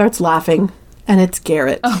figure starts laughing. And it's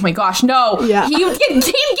Garrett. Oh my gosh, no. Yeah. He'd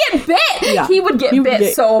get bit. Yeah. He would get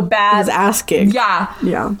bit so bad. His ass kicked. Yeah.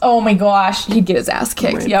 Yeah. Oh my gosh. He'd get his ass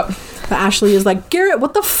kicked. Right. Yep. But Ashley is like, Garrett,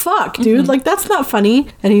 what the fuck, dude? Like, that's not funny.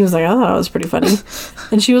 And he was like, I thought it was pretty funny.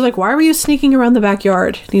 And she was like, why were you sneaking around the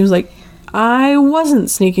backyard? And he was like, I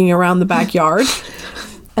wasn't sneaking around the backyard.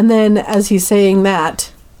 And then as he's saying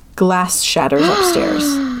that, glass shatters upstairs.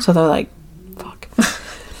 So they're like, fuck.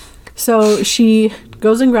 So she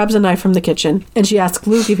goes and grabs a knife from the kitchen, and she asks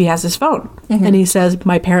Luke if he has his phone. And he says,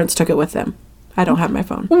 my parents took it with them. I don't have my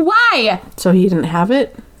phone. Why? So he didn't have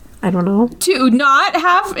it? I don't know. To not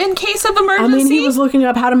have in case of emergency? I mean, he was looking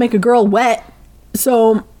up how to make a girl wet,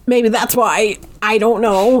 so maybe that's why. I don't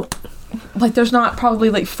know. Like, there's not probably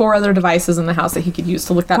like 4 other devices in the house that he could use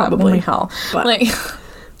to look that up. Holy hell. But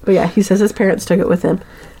yeah, he says his parents took it with him.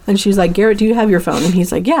 And she's like, Garrett, do you have your phone? And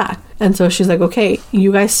he's like, yeah. And so she's like, okay,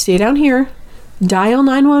 you guys stay down here, dial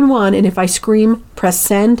 911, and if I scream, press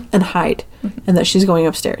send and hide. And that she's going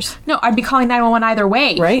upstairs. No, I'd be calling 911 either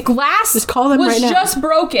way. Right? Glass just call them was right now. just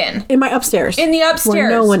broken. In my upstairs. In the upstairs. Where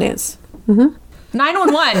no one is.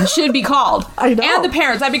 911 should be called. I know. And the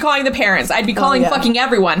parents. I'd be calling the parents. I'd be calling fucking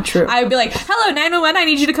everyone. True. I would be like, hello, 911, I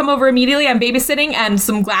need you to come over immediately. I'm babysitting and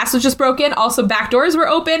some glass was just broken. Also, back doors were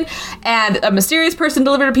open and a mysterious person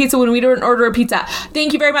delivered a pizza when we didn't order a pizza.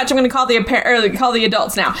 Thank you very much. I'm going to call the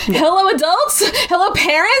adults now. Yeah. Hello, adults. Hello,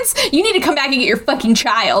 parents. You need to come back and get your fucking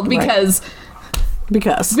child because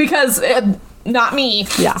not me.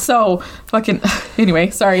 Yeah. So, fucking...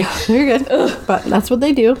 Anyway, sorry. You're good. But that's what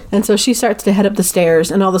they do. And so she starts to head up the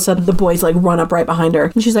stairs, and all of a sudden the boys, like, run up right behind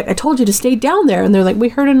her. And she's like, I told you to stay down there. And they're like, we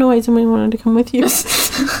heard a noise and we wanted to come with you.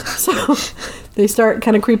 So they start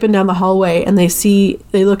kind of creeping down the hallway, and they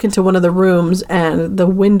look into one of the rooms, and the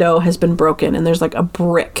window has been broken, and there's, like, a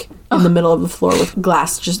brick in the middle of the floor with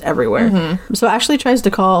glass just everywhere. So Ashley tries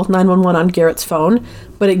to call 911 on Garrett's phone,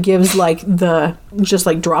 but it gives like the just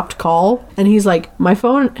like dropped call, and he's like, my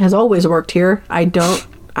phone has always worked here. I don't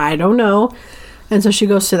know. And so she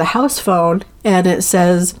goes to the house phone, and it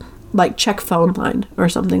says like check phone line or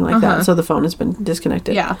something like that. So the phone has been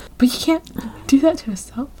disconnected. Yeah, but you can't do that to a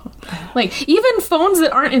cell phone. Like, even phones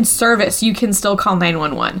that aren't in service, you can still call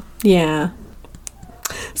 911. Yeah.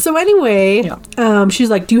 So anyway, she's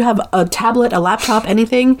like, do you have a tablet, a laptop,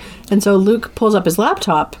 anything? And so Luke pulls up his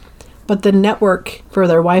laptop, but the network for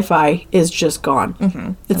their Wi-Fi is just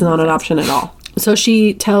gone. It's not an option at all. So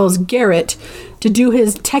she tells Garrett to do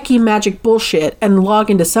his techie magic bullshit and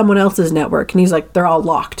log into someone else's network. And he's like, they're all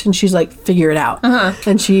locked. And she's like, figure it out.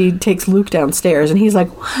 And she takes Luke downstairs, and he's like,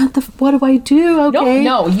 what do I do? Okay.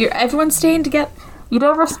 No, everyone's staying together. You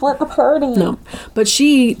never split the party. No. But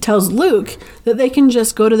she tells Luke that they can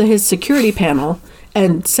just go to his security panel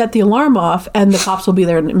and set the alarm off, and the cops will be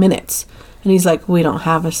there in minutes. And he's like, we don't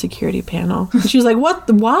have a security panel. And she's like, what?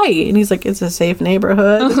 Why? And he's like, it's a safe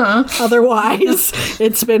neighborhood. Otherwise,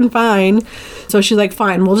 it's been fine. So she's like,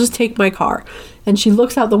 fine, we'll just take my car. And she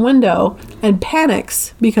looks out the window and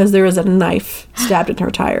panics because there is a knife stabbed in her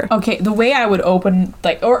tire. Okay, the way I would open,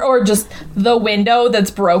 like, or just the window that's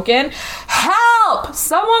broken. Help!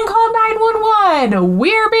 Someone call 911!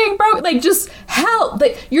 We're being broken. Like, just help!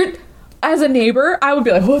 Like, as a neighbor, I would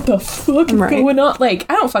be like, what the fuck is going on? Like,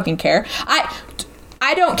 I don't fucking care.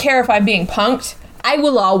 I don't care if I'm being punked. I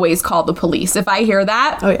will always call the police if I hear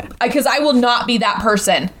that. Oh, yeah. Because I will not be that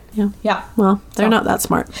person. Yeah. Yeah. Well, they're not that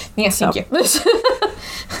smart. Yes, thank you.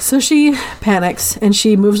 So she panics and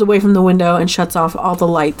she moves away from the window and shuts off all the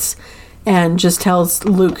lights and just tells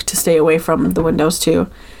Luke to stay away from the windows too.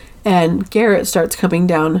 And Garrett starts coming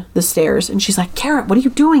down the stairs and she's like, Garrett, what are you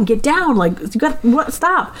doing? Get down. Like, you got, what?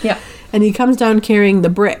 Stop. Yeah. And he comes down carrying the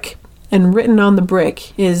brick. And written on the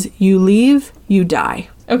brick is, you leave, you die.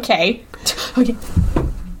 Okay. Okay.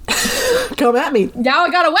 Come at me. Now I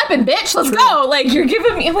got a weapon, bitch. Let's go. Like, you're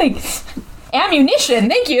giving me, like, ammunition.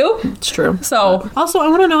 Thank you. It's true. So. Also, I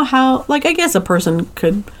want to know how, like, I guess a person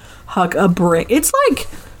could huck a brick. It's like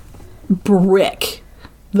brick,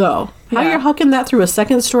 though. How you're hucking that through a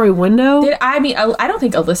second-story window? I mean, I don't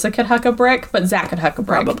think Alyssa could huck a brick, but Zach could huck a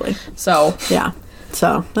brick. Probably. So. Yeah.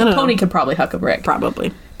 So, I don't know. Pony could probably huck a brick.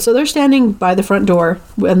 Probably. So they're standing by the front door,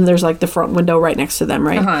 and there's like the front window right next to them,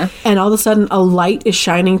 right? Uh-huh. And all of a sudden, a light is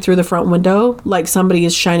shining through the front window, like somebody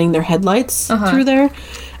is shining their headlights through there.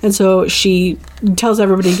 And so she tells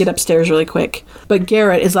everybody to get upstairs really quick. But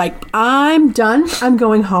Garrett is like, I'm done. I'm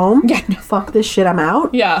going home. Yeah. Fuck this shit. I'm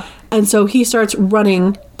out. Yeah. And so he starts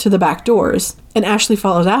running to the back doors. And Ashley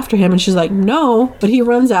follows after him, and she's like, no. But he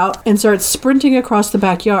runs out and starts sprinting across the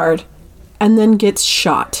backyard and then gets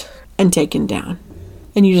shot and taken down.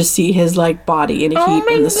 And you just see his, like, body in a heap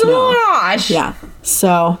in the snow. Gosh. Yeah.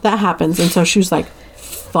 So that happens. And so she was like,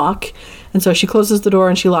 fuck. And so she closes the door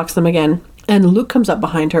and she locks them again. And Luke comes up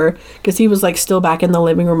behind her because he was, like, still back in the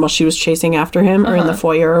living room while she was chasing after him or in the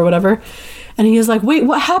foyer or whatever. And he is like, wait,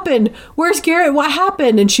 what happened? Where's Garrett? What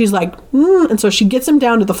happened? And she's like, And so she gets him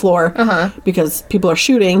down to the floor because people are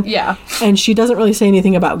shooting. Yeah. And she doesn't really say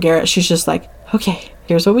anything about Garrett. She's just like, okay,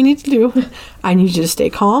 here's what we need to do. I need you to stay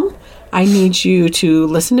calm. I need you to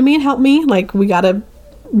listen to me and help me. Like, we got to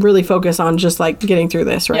really focus on just, like, getting through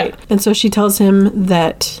this, right? Yeah. And so she tells him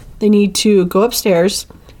that they need to go upstairs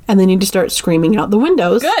and they need to start screaming out the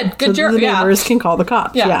windows. Good so job. the neighbors can call the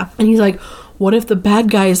cops. Yeah. And he's like, what if the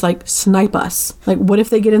bad guys, like, snipe us? Like, what if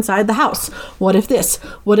they get inside the house? What if this?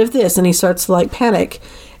 What if this? And he starts to, like, panic.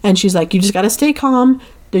 And she's like, you just got to stay calm.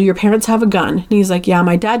 Do your parents have a gun? And he's like, yeah,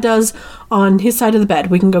 my dad does on his side of the bed.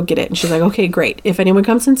 We can go get it. And she's like, okay, great. If anyone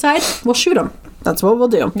comes inside, we'll shoot them. That's what we'll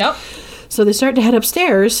do. Nope. So they start to head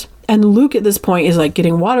upstairs. And Luke at this point is, like,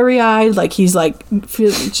 getting watery-eyed. Like, he's, like,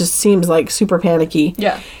 just seems, like, super panicky.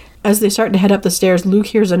 Yeah. As they start to head up the stairs, Luke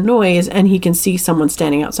hears a noise and he can see someone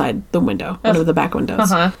standing outside the window, one of the back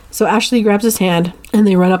windows. So Ashley grabs his hand and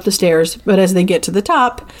they run up the stairs. But as they get to the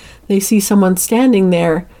top, they see someone standing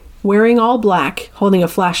there wearing all black, holding a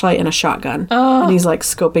flashlight and a shotgun. And he's, like,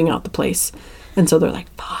 scoping out the place. And so they're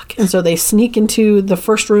like, fuck. And so they sneak into the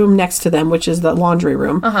first room next to them, which is the laundry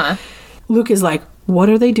room. Luke is like, what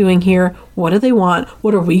are they doing here? What do they want?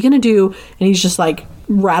 What are we going to do? And he's just, like,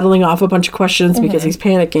 rattling off a bunch of questions because he's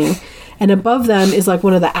panicking. And above them is, like,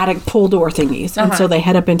 one of the attic pull door thingies. And so they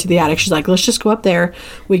head up into the attic. She's like, let's just go up there.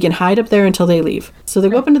 We can hide up there until they leave. So they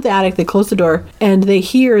go up into the attic. They close the door. And they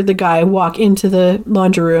hear the guy walk into the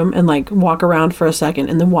laundry room and, like, walk around for a second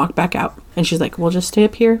and then walk back out. And she's like, we'll just stay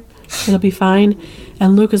up here. It'll be fine.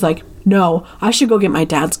 And Luke is like, no, I should go get my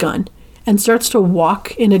dad's gun. And starts to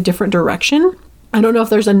walk in a different direction. I don't know if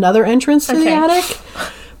there's another entrance to the attic.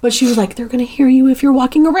 But she was like, they're going to hear you if you're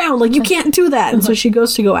walking around. Like, you can't do that. And so she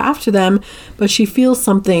goes to go after them, but she feels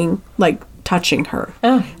something, like, touching her.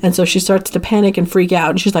 And so she starts to panic and freak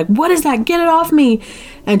out. And she's like, what is that? Get it off me.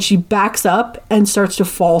 And she backs up and starts to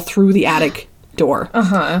fall through the attic door.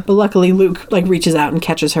 But luckily, Luke, like, reaches out and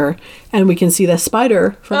catches her. And we can see the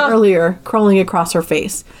spider from earlier crawling across her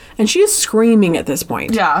face. And she is screaming at this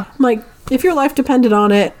point. Yeah. I'm like, if your life depended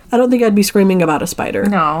on it, I don't think I'd be screaming about a spider.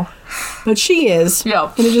 No. But she is.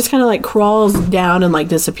 Yep. And it just kind of, like, crawls down and, like,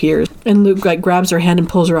 disappears. And Luke, like, grabs her hand and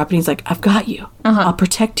pulls her up. And he's like, I've got you. I'll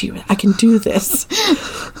protect you. I can do this.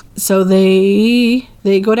 So they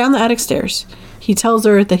go down the attic stairs. He tells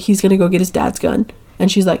her that he's going to go get his dad's gun. And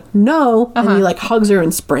she's like, no. And he, like, hugs her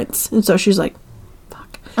and sprints. And so she's like,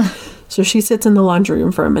 fuck. So she sits in the laundry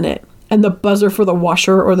room for a minute. And the buzzer for the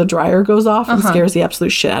washer or the dryer goes off and scares the absolute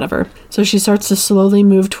shit out of her. So she starts to slowly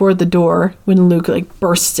move toward the door when Luke, like,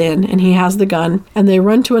 bursts in and he has the gun. And they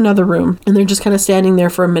run to another room and they're just kind of standing there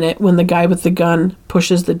for a minute when the guy with the gun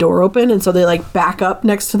pushes the door open. And so they, like, back up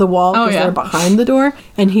next to the wall because they're behind the door.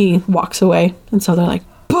 And he walks away. And so they're like,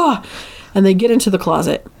 bah! And they get into the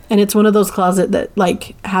closet. And it's one of those closets that,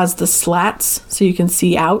 like, has the slats so you can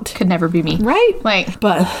see out. Could never be me. Right? Like.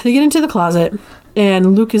 But they get into the closet.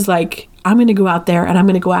 And Luke is like, I'm going to go out there and I'm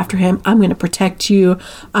going to go after him. I'm going to protect you.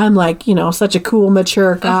 I'm like, such a cool,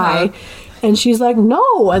 mature guy. And she's like,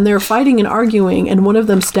 no. And they're fighting and arguing. And one of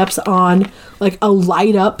them steps on like a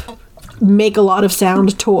light up, make a lot of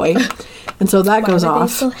sound toy. And so that goes off.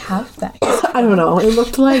 They still have that? I don't know. It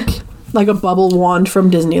looked like a bubble wand from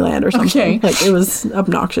Disneyland or something. Okay. Like, it was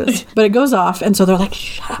obnoxious. But it goes off, and so they're like,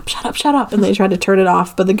 shut up, shut up, shut up. And they try to turn it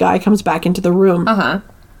off, but the guy comes back into the room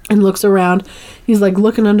and looks around. He's like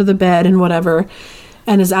looking under the bed and whatever.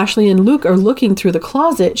 And as Ashley and Luke are looking through the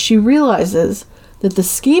closet, she realizes that the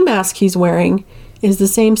ski mask he's wearing is the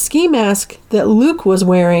same ski mask that Luke was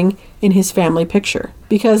wearing in his family picture.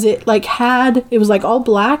 Because it was like all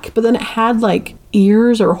black, but then it had like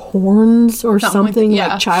ears or horns or something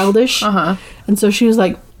like childish. And so she was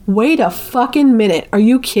like, wait a fucking minute, are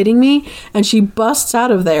you kidding me? And she busts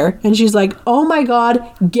out of there and she's like, oh my god,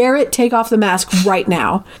 Garrett, take off the mask right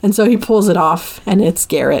now. And so he pulls it off and it's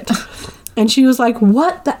Garrett. And she was like,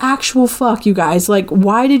 what the actual fuck, you guys? Like,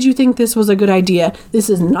 why did you think this was a good idea? This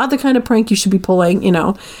is not the kind of prank you should be pulling,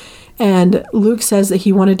 And Luke says that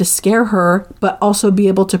he wanted to scare her, but also be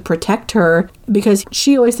able to protect her because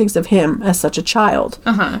she always thinks of him as such a child.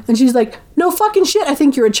 And she's like, no fucking shit, I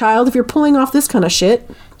think you're a child if you're pulling off this kind of shit.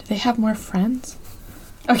 Do they have more friends?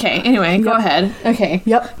 Okay, anyway, go ahead. Okay.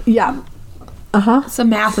 Yep, yeah. So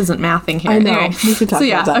math isn't mathing here. I know. Anyway. We can talk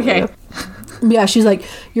about that okay. later. Yeah, she's like,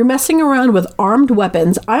 you're messing around with armed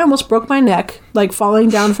weapons. I almost broke my neck, like falling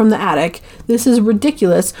down from the attic. This is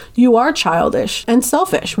ridiculous. You are childish and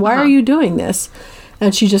selfish. Why are you doing this?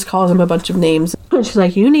 And she just calls him a bunch of names. And she's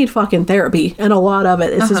like, you need fucking therapy and a lot of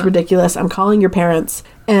it. This is ridiculous. I'm calling your parents.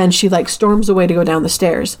 And she like storms away to go down the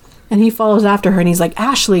stairs. And he follows after her and he's like,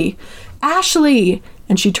 Ashley, Ashley.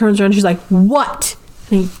 And she turns around and she's like, what?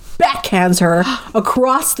 And he backhands her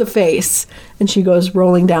across the face and she goes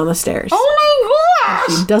rolling down the stairs. Oh my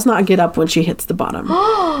gosh! She does not get up when she hits the bottom.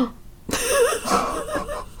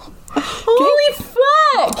 Holy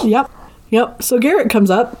fuck! Yep. So Garrett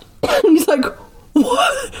comes up and he's like,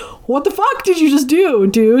 what the fuck did you just do,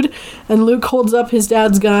 dude? And Luke holds up his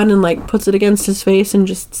dad's gun and like puts it against his face and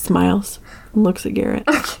just smiles and looks at Garrett.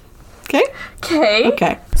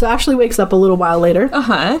 Okay. So Ashley wakes up a little while later.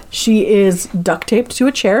 She is duct taped to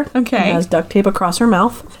a chair. Okay. And has duct tape across her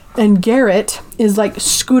mouth. And Garrett is like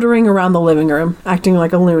scootering around the living room, acting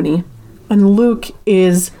like a loony. And Luke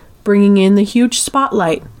is bringing in the huge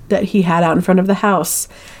spotlight that he had out in front of the house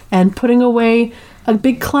and putting away a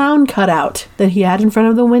big clown cutout that he had in front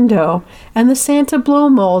of the window and the Santa blow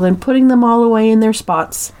mold and putting them all away in their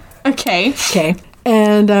spots. Okay.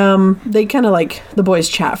 And they kind of like, the boys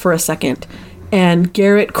chat for a second. And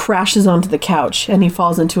Garrett crashes onto the couch and he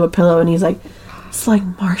falls into a pillow and he's like, it's like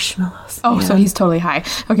marshmallows. Oh, man. so he's totally high.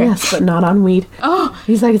 Okay. Yes, but not on weed. Oh.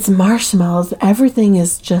 He's like, it's marshmallows. Everything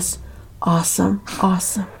is just awesome.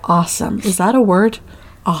 Is that a word?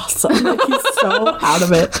 Awesome. Like, he's so out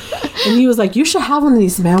of it. And he was like, you should have one of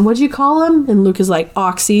these, man. What'd you call them? And Luke is like,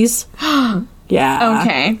 oxys. Yeah.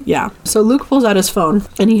 Okay. Yeah. So Luke pulls out his phone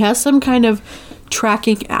and he has some kind of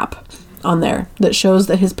tracking app on there that shows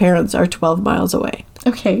that his parents are 12 miles away.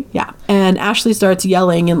 Okay. Yeah. And Ashley starts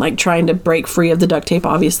yelling and like trying to break free of the duct tape,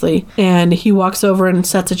 obviously. And he walks over and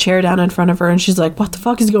sets a chair down in front of her and she's like, what the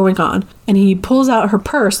fuck is going on? And he pulls out her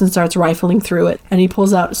purse and starts rifling through it. And he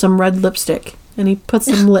pulls out some red lipstick and he puts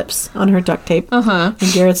some lips on her duct tape. And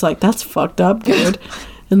Garrett's like, that's fucked up, dude.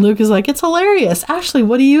 And Luke is like, it's hilarious. Ashley,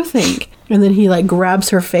 what do you think? And then he like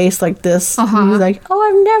grabs her face like this. And he's like, oh,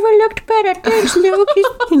 I've never looked better. Thanks, Luke.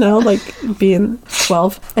 You know, like being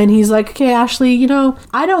 12. And he's like, okay, Ashley, you know,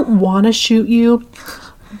 I don't want to shoot you,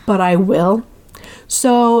 but I will.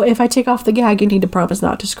 So if I take off the gag, you need to promise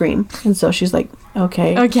not to scream. And so she's like,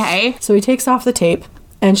 okay. Okay. So he takes off the tape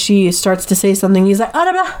and she starts to say something. He's like,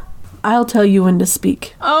 I'll tell you when to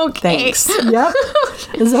speak. Okay. Thanks. Yep.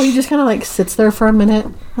 And so he just kind of like sits there for a minute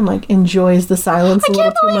and like enjoys the silence a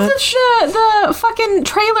little too much. The fucking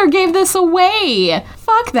trailer gave this away.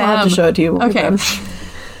 Fuck them. I'll have to show it to you. When Okay. we're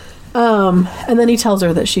done. And then he tells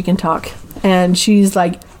her that she can talk. And she's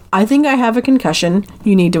like, I think I have a concussion.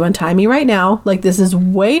 You need to untie me right now. Like, this is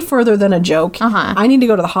way further than a joke. I need to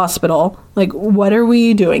go to the hospital. Like, what are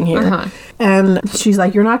we doing here? And she's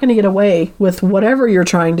like, you're not going to get away with whatever you're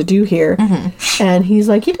trying to do here. And he's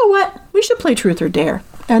like, you know what? We should play truth or dare.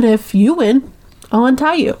 And if you win, I'll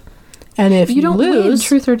untie you. And if you don't lose... win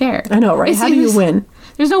truth or dare. I know, right? How do you win?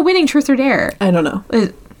 There's no winning truth or dare. I don't know.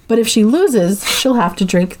 But if she loses, she'll have to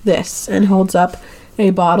drink this. And holds up a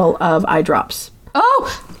bottle of eye drops.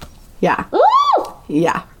 Oh! Yeah. Ooh!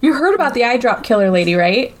 Yeah. You heard about the eye drop killer lady,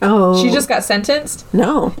 right? Oh. She just got sentenced?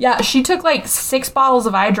 No. Yeah, she took like 6 bottles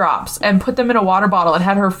of eye drops and put them in a water bottle and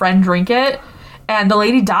had her friend drink it. And the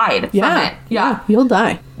lady died from it. Yeah. You'll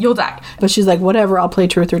die. You'll die. But she's like, whatever, I'll play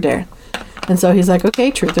truth or dare. And so he's like,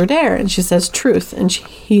 okay, truth or dare. And she says truth. And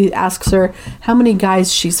he asks her how many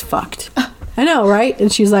guys she's fucked. I know, right?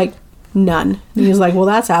 And she's like, none. And he's like, well,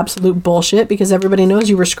 that's absolute bullshit because everybody knows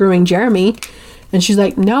you were screwing Jeremy. And she's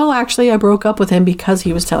like, no, actually, I broke up with him because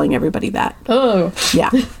he was telling everybody that. Oh. Yeah.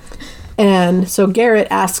 And so Garrett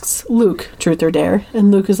asks Luke, truth or dare.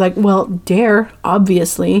 And Luke is like, well, dare,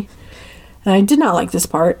 obviously. And I did not like this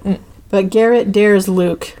part. But Garrett dares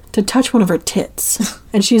Luke to touch one of her tits.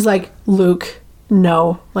 And she's like, Luke,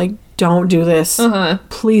 no. Like, don't do this.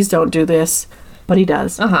 Please don't do this. But he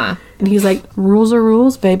does. And he's like, rules are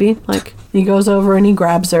rules, baby. Like, he goes over and he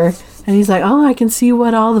grabs her. And he's like, oh, I can see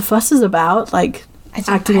what all the fuss is about. Like,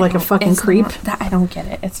 acting like a fucking creep. I don't get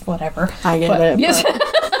it. It's whatever. I get it. Yes.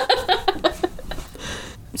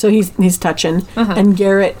 So he's touching. And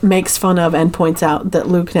Garrett makes fun of and points out that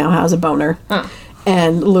Luke now has a boner.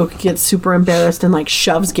 And Luke gets super embarrassed and, like,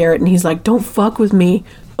 shoves Garrett. And he's like, don't fuck with me.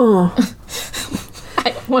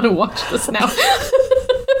 I want to watch this now.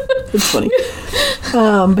 It's funny.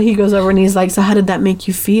 But he goes over and he's like, so how did that make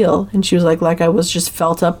you feel? And she was like I was just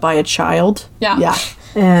felt up by a child. Yeah.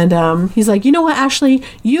 And he's like, you know what, Ashley?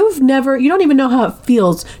 You don't even know how it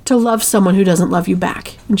feels to love someone who doesn't love you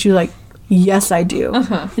back. And she was like, yes, I do.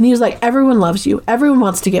 And he was like, everyone loves you. Everyone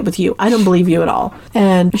wants to get with you. I don't believe you at all.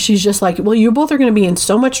 And she's just like, well, you both are going to be in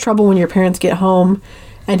so much trouble when your parents get home.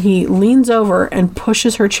 And he leans over and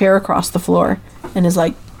pushes her chair across the floor and is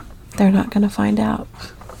like, they're not going to find out.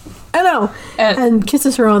 I know. And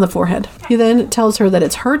kisses her on the forehead. He then tells her that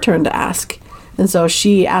it's her turn to ask. And so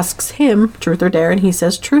she asks him, truth or dare, and he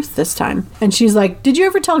says truth this time. And she's like, did you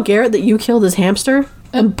ever tell Garrett that you killed his hamster?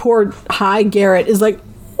 And poor high Garrett is like,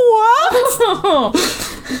 what?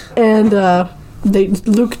 And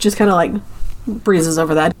Luke just kind of like breezes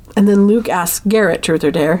over that. And then Luke asks Garrett, truth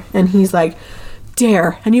or dare, and he's like,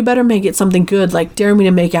 dare, and you better make it something good, like dare me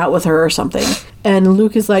to make out with her or something. And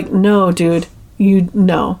Luke is like, no, dude, you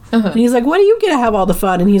know. And he's like, why do you get to have all the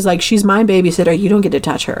fun? And he's like, she's my babysitter, you don't get to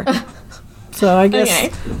touch her. So I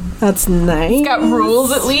guess that's nice. It's got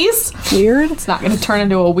rules at least. Weird. It's not going to turn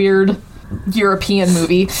into a weird European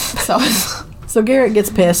movie. So Garrett gets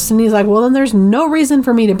pissed and he's like, well, then there's no reason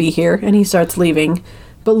for me to be here. And he starts leaving.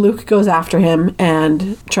 But Luke goes after him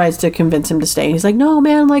and tries to convince him to stay. And he's like, no,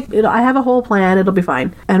 man, like, I have a whole plan. It'll be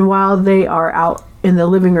fine. And while they are out in the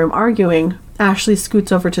living room arguing, Ashley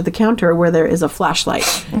scoots over to the counter where there is a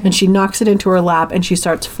flashlight. And she knocks it into her lap and she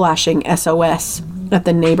starts flashing SOS at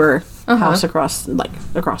the neighbor house across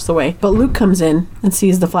the way. But Luke comes in and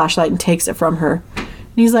sees the flashlight and takes it from her. And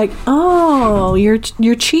he's like, oh, you're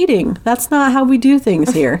cheating. That's not how we do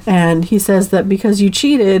things here. And he says that because you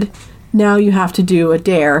cheated, now you have to do a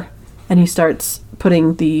dare. And he starts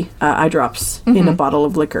putting the eye drops in a bottle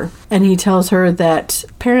of liquor. And he tells her that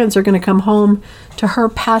parents are going to come home to her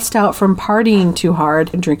passed out from partying too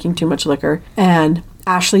hard and drinking too much liquor. And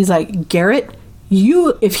Ashley's like, Garrett,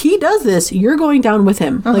 if he does this, you're going down with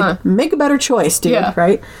him. Like, make a better choice, dude,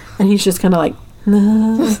 right? And he's just kind of like,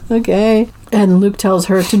 okay. And Luke tells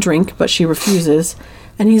her to drink, but she refuses.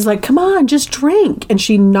 And he's like, come on, just drink. And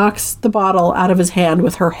she knocks the bottle out of his hand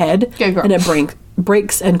with her head. Good girl. And it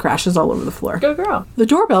breaks and crashes all over the floor. Good girl. The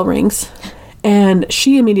doorbell rings, and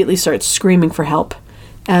she immediately starts screaming for help.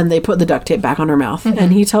 And they put the duct tape back on her mouth.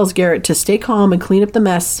 And he tells Garrett to stay calm and clean up the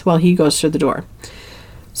mess while he goes through the door.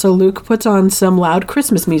 So Luke puts on some loud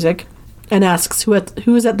Christmas music and asks who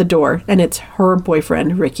is at the door. And it's her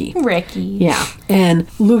boyfriend, Ricky. Yeah. And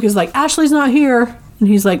Luke is like, Ashley's not here. And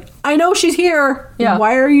he's like, I know she's here. Yeah.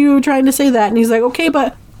 Why are you trying to say that? And he's like, okay,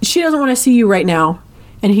 but she doesn't want to see you right now.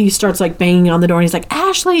 And he starts like banging on the door. And he's like,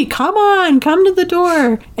 Ashley, come on, come to the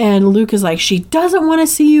door. And Luke is like, she doesn't want to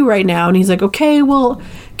see you right now. And he's like, okay, well,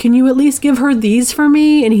 can you at least give her these for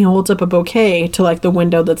me? And he holds up a bouquet to like the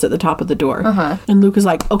window that's at the top of the door. And Luke is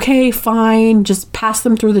like, okay, fine, just pass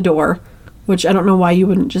them through the door. Which I don't know why you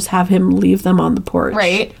wouldn't just have him leave them on the porch.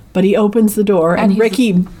 Right. But he opens the door and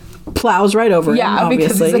Ricky plows right over him, obviously.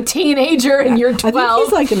 Because he's a teenager and you're 12. I think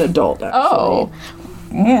he's like an adult, actually. Oh.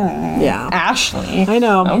 Yeah. Ashley. I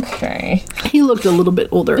know. Okay. He looked a little bit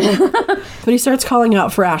older. But he starts calling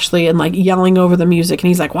out for Ashley and like yelling over the music. And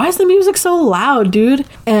he's like, why is the music so loud, dude?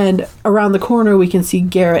 And around the corner, we can see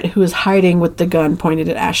Garrett, who is hiding with the gun pointed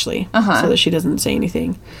at Ashley so that she doesn't say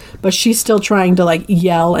anything. But she's still trying to like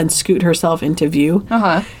yell and scoot herself into view.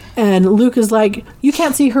 And Luke is like, you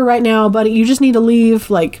can't see her right now, buddy. You just need to leave.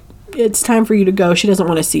 Like, it's time for you to go. She doesn't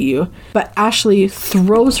want to see you. But Ashley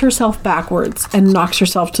throws herself backwards and knocks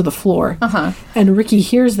herself to the floor. And Ricky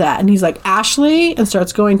hears that and he's like, Ashley, and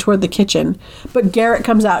starts going toward the kitchen. But Garrett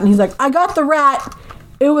comes out and he's like, I got the rat.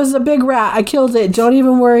 It was a big rat. I killed it. Don't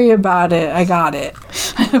even worry about it. I got it.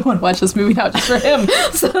 I want to watch this movie now just for him.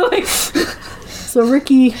 So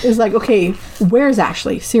Ricky is like, okay, where's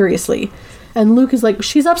Ashley? Seriously. And Luke is like,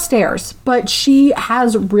 she's upstairs, but she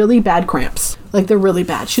has really bad cramps. Like, they're really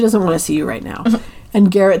bad. She doesn't want to see you right now.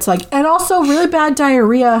 And Garrett's like, and also really bad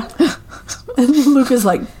diarrhea. And Luke is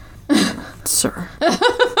like, sir.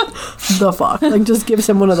 The fuck? Like, just gives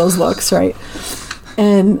him one of those looks, right?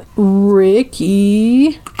 And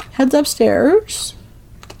Ricky heads upstairs.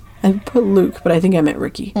 I put Luke, but I think I meant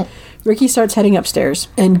Ricky. Ricky starts heading upstairs,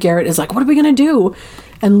 and Garrett is like, what are we going to do?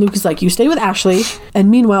 And Luke is like, you stay with Ashley.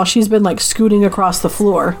 And meanwhile, she's been, like, scooting across the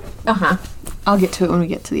floor. I'll get to it when we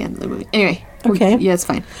get to the end of the movie. Anyway. Okay. Yeah, it's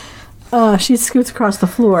fine. She scoots across the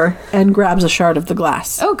floor and grabs a shard of the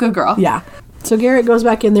glass. Oh, good girl. Yeah. So Garrett goes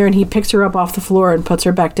back in there, and he picks her up off the floor and puts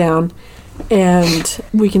her back down. And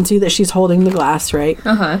we can see that she's holding the glass, right?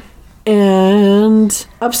 And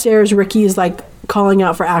upstairs, Ricky is, like, calling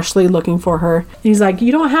out for Ashley, looking for her. And he's like,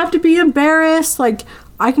 you don't have to be embarrassed. Like,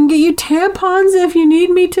 I can get you tampons if you need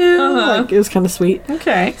me to. Like, it was kind of sweet.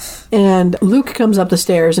 Okay. And Luke comes up the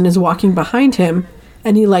stairs and is walking behind him.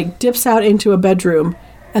 And he, like, dips out into a bedroom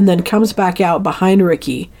and then comes back out behind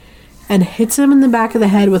Ricky and hits him in the back of the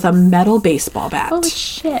head with a metal baseball bat. Holy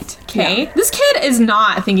shit. Okay. Yeah. This kid is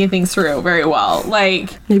not thinking things through very well. Like,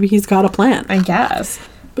 maybe he's got a plan. I guess.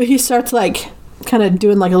 But he starts, like, kind of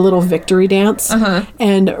doing, like, a little victory dance.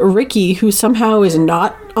 And Ricky, who somehow is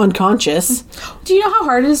not unconscious. Do you know how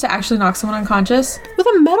hard it is to actually knock someone unconscious? With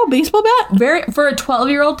a metal baseball bat? For a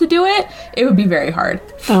 12-year-old to do it, it would be very hard.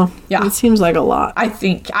 Oh, yeah. It seems like a lot. I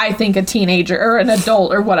think a teenager or an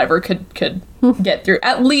adult or whatever could get through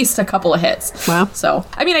at least a couple of hits. Wow. So,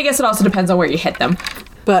 I mean, I guess it also depends on where you hit them.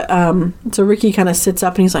 But, so Ricky kind of sits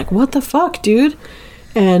up and he's like, what the fuck, dude?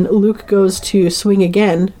 And Luke goes to swing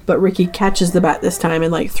again, but Ricky catches the bat this time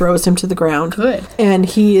and, like, throws him to the ground. Good. And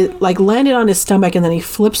he, like, landed on his stomach and then he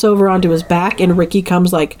flips over onto his back and Ricky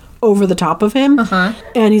comes, like, over the top of him.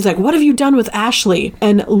 And he's like, what have you done with Ashley?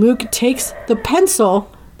 And Luke takes the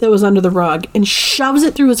pencil that was under the rug and shoves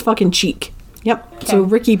it through his fucking cheek. Yep. Okay. So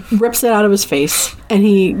Ricky rips it out of his face and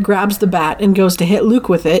he grabs the bat and goes to hit Luke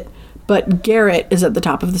with it. But Garrett is at the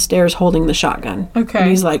top of the stairs holding the shotgun. Okay. And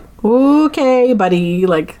he's like, okay, buddy.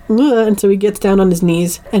 Like, ugh. And so he gets down on his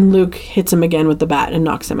knees and Luke hits him again with the bat and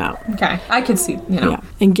knocks him out. Okay. I could see, you know. Yeah.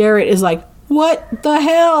 And Garrett is like, what the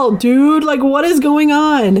hell, dude? Like, what is going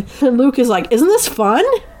on? And Luke is like, isn't this fun?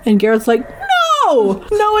 And Garrett's like, no,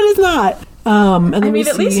 it is not. And then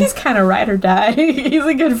at least he's kind of ride or die. He's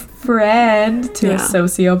a good friend to a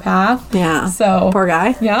sociopath. Yeah. So. Poor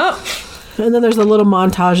guy. Yep. And then there's a little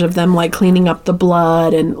montage of them, like, cleaning up the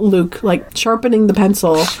blood and Luke, like, sharpening the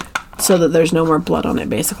pencil so that there's no more blood on it,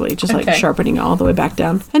 basically. Just, like, sharpening it all the way back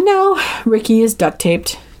down. And now Ricky is duct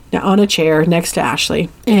taped on a chair next to Ashley.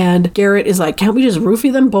 And Garrett is like, can't we just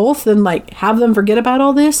roofie them both and, like, have them forget about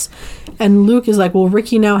all this? And Luke is like, well,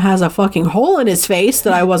 Ricky now has a fucking hole in his face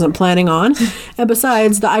that I wasn't planning on. And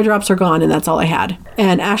besides, the eye drops are gone and that's all I had.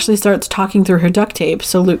 And Ashley starts talking through her duct tape,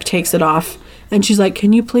 so Luke takes it off. And she's like,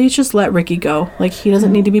 can you please just let Ricky go? Like, he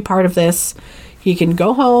doesn't need to be part of this. He can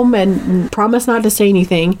go home and promise not to say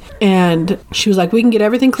anything. And she was like, we can get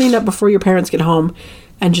everything cleaned up before your parents get home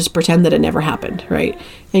and just pretend that it never happened, right?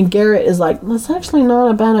 And Garrett is like, that's actually not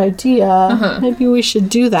a bad idea. Maybe we should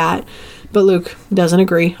do that. But Luke doesn't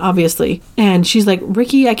agree, obviously. And she's like,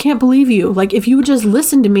 Ricky, I can't believe you. Like, if you would just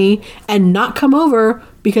listen to me and not come over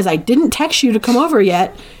because I didn't text you to come over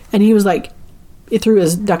yet. And he was like, through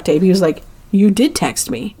his duct tape, he was like, you did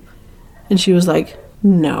text me. And she was like,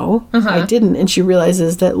 no, I didn't. And she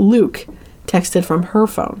realizes that Luke texted from her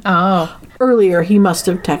phone. Oh. Earlier, he must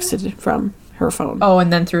have texted from her phone. Oh,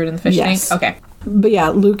 and then threw it in the fish tank? Okay. But yeah,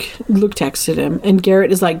 Luke texted him. And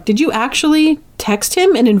Garrett is like, did you actually text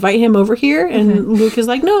him and invite him over here? And Luke is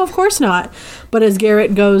like, no, of course not. But as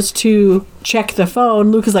Garrett goes to check the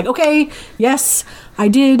phone, Luke is like, okay, yes, I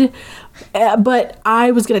did. But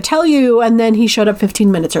I was going to tell you. And then he showed up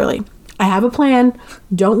 15 minutes early. I have a plan.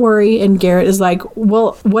 Don't worry. And Garrett is like,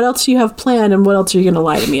 well, what else do you have planned? And what else are you going to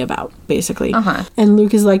lie to me about, basically? And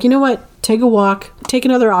Luke is like, you know what? Take a walk. Take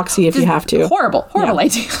another oxy if you have to. Horrible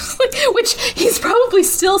idea. Which he's probably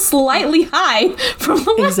still slightly high from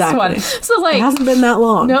the last one. So, like, it hasn't been that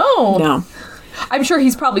long. No. I'm sure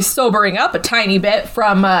he's probably sobering up a tiny bit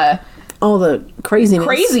from all the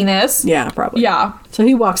craziness. Yeah, probably. Yeah. So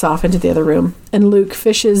he walks off into the other room, and Luke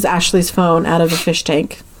fishes Ashley's phone out of the fish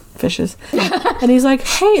tank. fishes. And he's like,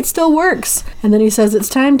 hey, it still works. And then he says it's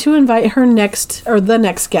time to invite the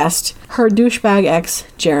next guest, her douchebag ex,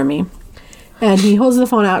 Jeremy. And he holds the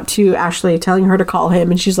phone out to Ashley, telling her to call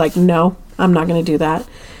him. And she's like, no, I'm not going to do that.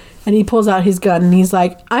 And he pulls out his gun and he's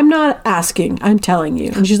like, I'm not asking, I'm telling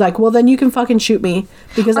you. And she's like, well, then you can fucking shoot me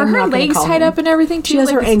because I'm not going to call him. Are her legs tied up and everything too? She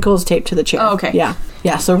has her ankles taped to the chair. Oh, okay. Yeah.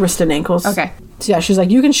 Yeah, so wrist and ankles. Okay. So yeah, she's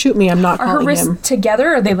like, you can shoot me, I'm not calling him. Are her wrists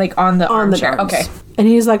together or are they like on the armchair? Okay. And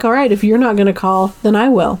he's like, all right, if you're not going to call, then I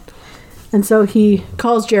will. And so he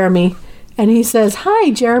calls Jeremy and he says,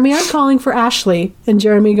 hi, Jeremy, I'm calling for Ashley. And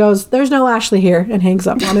Jeremy goes, there's no Ashley here, and hangs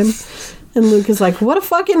up on him. And Luke is like, what a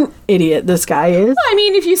fucking idiot this guy is. I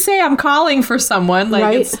mean, if you say I'm calling for someone, like,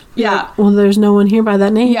 right? it's, yeah. Like, well, there's no one here by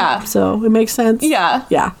that name. Yeah. So it makes sense. Yeah.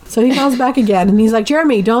 Yeah. So he calls back again and he's like,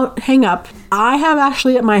 Jeremy, don't hang up. I have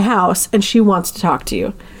Ashley at my house and she wants to talk to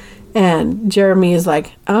you. And Jeremy is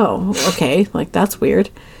like, oh, okay. Like, that's weird.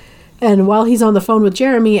 And while he's on the phone with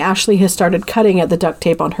Jeremy, Ashley has started cutting at the duct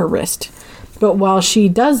tape on her wrist. But while she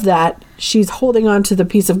does that, she's holding onto the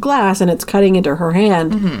piece of glass and it's cutting into her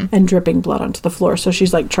hand and dripping blood onto the floor. So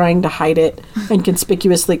she's like trying to hide it and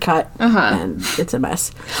conspicuously cut. And it's a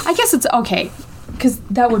mess. I guess it's okay. Because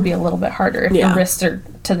that would be a little bit harder if your wrists are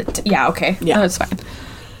to the... yeah, okay. Yeah. That's fine.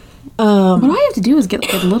 What I have to do is get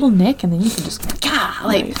like a little nick and then you can just...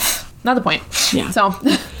 not the point. Yeah. So...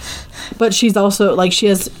 But she's also, like, she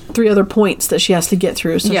has 3 other points that she has to get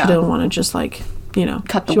through. So she doesn't want to just, like, you know...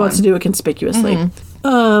 cut the She wants to do it conspicuously.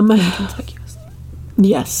 Conspicuously.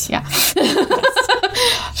 Yes. Yeah.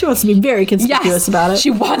 Yes. She wants to be very conspicuous about it.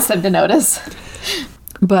 She wants them to notice.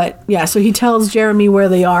 But, yeah, so he tells Jeremy where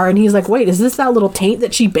they are, and he's like, wait, is this that little taint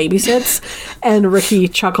that she babysits? And Ricky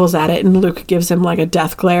chuckles at it, and Luke gives him, like, a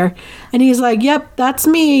death glare. And he's like, yep, that's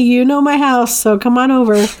me. You know my house, so come on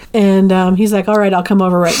over. And he's like, all right, I'll come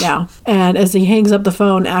over right now. And as he hangs up the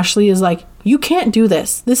phone, Ashley is like, you can't do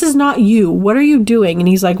this. This is not you. What are you doing? And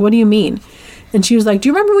he's like, what do you mean? And she was like, do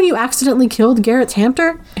you remember when you accidentally killed Garrett's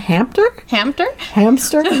hamster? Hamster?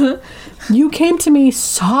 You came to me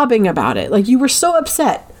sobbing about it. Like, you were so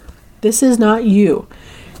upset. This is not you.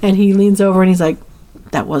 And he leans over and he's like,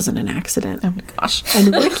 that wasn't an accident. Oh my gosh.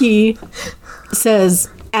 And Ricky says,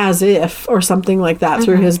 as if, or something like that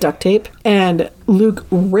through his duct tape. And Luke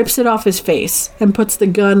rips it off his face and puts the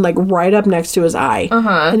gun, like, right up next to his eye.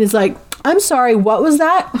 And is like, I'm sorry, what was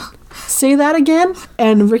that? Say that again.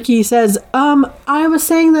 And Ricky says, I was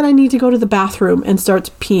saying that I need to go to the bathroom, and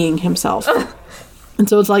starts peeing himself. And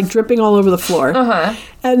so it's like dripping all over the floor.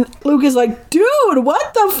 And Luke is like, dude,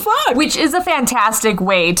 what the fuck? Which is a fantastic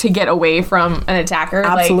way to get away from an attacker.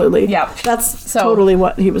 Absolutely. Like, yeah. That's totally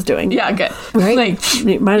what he was doing. Yeah, good. Right?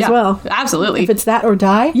 Like, might as well. Absolutely. If it's that or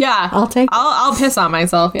die, yeah, I'll take it. I'll piss on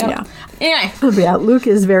myself. Yeah. Anyway. But yeah, Luke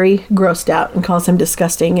is very grossed out and calls him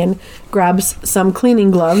disgusting and grabs some cleaning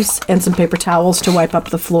gloves and some paper towels to wipe up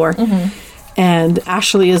the floor. And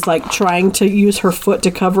Ashley is like trying to use her foot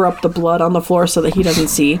to cover up the blood on the floor so that he doesn't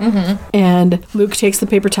see. And Luke takes the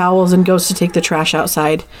paper towels and goes to take the trash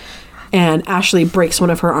outside. And Ashley breaks one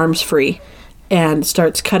of her arms free and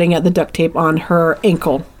starts cutting at the duct tape on her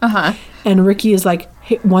ankle. And Ricky is like,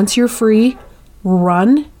 hey, once you're free,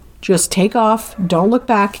 run. Just take off. Don't look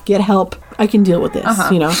back. Get help. I can deal with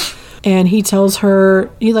this, you know? And he tells her,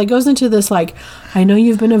 he like goes into this like, I know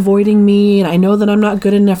you've been avoiding me and I know that I'm not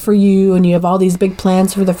good enough for you and you have all these big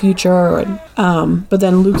plans for the future. And, but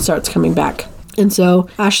then Luke starts coming back. And so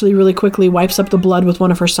Ashley really quickly wipes up the blood with one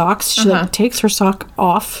of her socks. She like takes her sock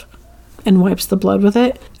off and wipes the blood with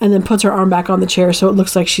it and then puts her arm back on the chair so it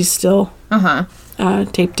looks like she's still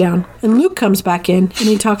taped down. And Luke comes back in and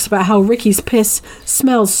he talks about how Ricky's piss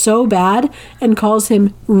smells so bad and calls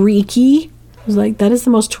him Reeky. I was like, that is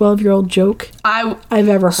the most 12-year-old joke I've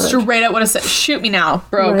ever heard. Straight up would have said, shoot me now,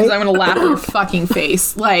 bro, because I'm going to laugh in your fucking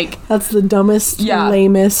face. Like, that's the dumbest,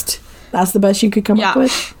 lamest. That's the best you could come up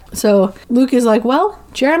with. So Luke is like, well,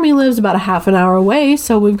 Jeremy lives about a half an hour away,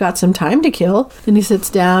 so we've got some time to kill. And he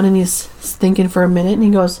sits down and he's thinking for a minute and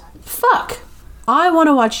he goes, fuck. I want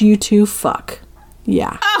to watch you two fuck.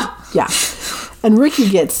 Yeah. Yeah. And Ricky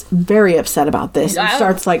gets very upset about this and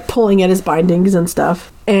starts like pulling at his bindings and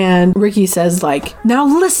stuff. And Ricky says like, now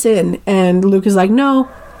listen. And Luke is like, no,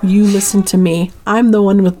 you listen to me. I'm the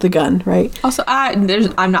one with the gun, right? Also,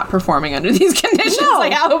 I'm not performing under these conditions. No,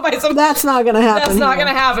 like, I hope that's not going to happen. That's not going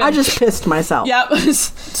to happen. I just pissed myself. Yep.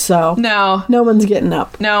 So no one's getting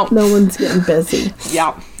up. No one's getting busy.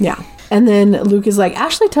 Yeah. And then Luke is like,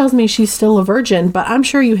 Ashley tells me she's still a virgin, but I'm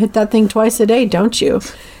sure you hit that thing twice a day, don't you?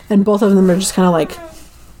 And both of them are just kind of like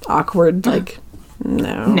awkward, like,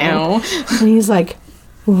 no. And he's like,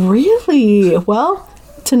 really? Well,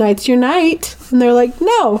 tonight's your night. And they're like,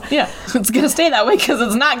 no. Yeah, it's gonna stay that way because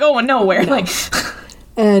it's not going nowhere. No. Like,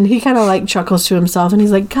 and he kind of like chuckles to himself and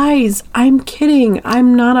he's like, guys, I'm kidding.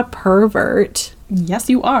 I'm not a pervert. yes,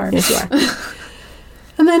 you are. Yes, you are.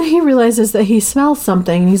 And then he realizes that he smells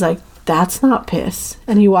something and he's like, that's not piss.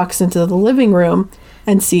 And he walks into the living room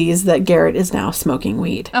and sees that Garrett is now smoking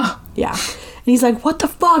weed. Oh. Yeah. And he's like, what the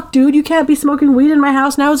fuck, dude? You can't be smoking weed in my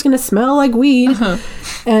house. Now it's going to smell like weed.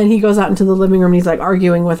 And he goes out into the living room and he's like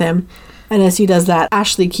arguing with him. And as he does that,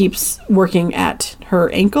 Ashley keeps working at her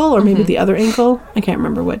ankle or maybe the other ankle. I can't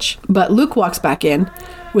remember which. But Luke walks back in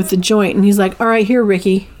with the joint and he's like, all right, here,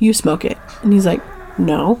 Ricky, you smoke it. And he's like,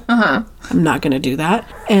 no, I'm not going to do that.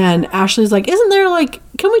 And Ashley's like, isn't there like,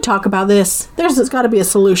 can we talk about this? There's got to be a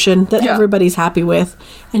solution that everybody's happy with.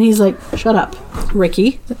 And he's like, shut up,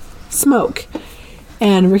 Ricky, smoke.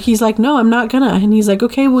 And Ricky's like, no, I'm not gonna. And he's like,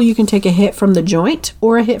 okay, well, you can take a hit from the joint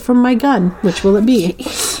or a hit from my gun. Which will it be?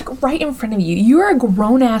 He's like right in front of you. You're a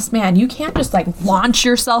grown-ass man. You can't just like launch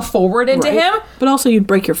yourself forward into him. But also you'd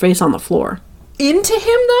break your face on the floor. Into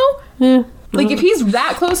him though? Yeah. Like, if he's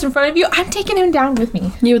that close in front of you, I'm taking him down with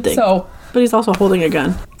me. You would think. So, but he's also holding a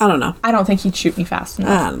gun. I don't know. I don't think he'd shoot me fast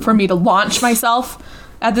enough for me to launch myself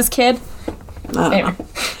at this kid. Anyway.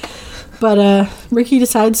 But Ricky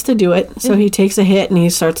decides to do it. So he takes a hit and he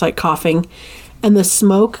starts, like, coughing. And the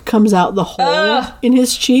smoke comes out the hole in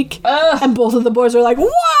his cheek. And both of the boys are like,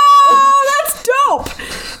 wow, that's dope.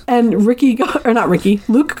 And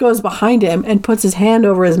Luke goes behind him and puts his hand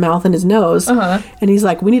over his mouth and his nose. And he's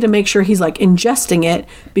like, we need to make sure he's like ingesting it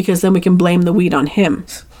because then we can blame the weed on him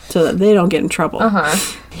so that they don't get in trouble.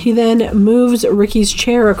 He then moves Ricky's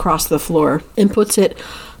chair across the floor and puts it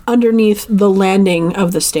underneath the landing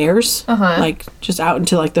of the stairs, like just out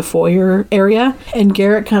into like the foyer area. And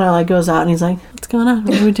Garrett kind of like goes out and he's like, what's going on?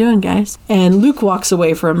 What are we doing, guys? And Luke walks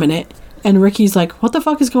away for a minute. And Ricky's like, what the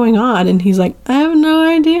fuck is going on? And he's like, I have no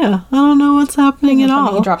idea. I don't know what's happening at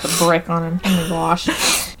all. He dropped a brick on him. Oh my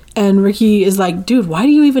gosh. And Ricky is like, dude, why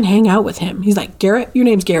do you even hang out with him? He's like, Garrett? Your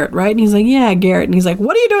name's Garrett, right? And he's like, yeah, Garrett. And he's like,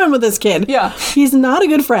 what are you doing with this kid? Yeah. He's not a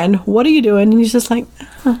good friend. What are you doing? And he's just like,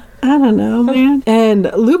 I don't know, man.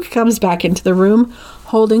 And Luke comes back into the room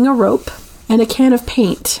holding a rope and a can of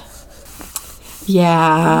paint.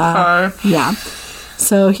 Yeah. Yeah.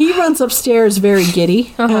 So he runs upstairs very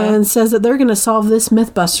giddy and says that they're going to solve this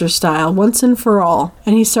Mythbuster style once and for all.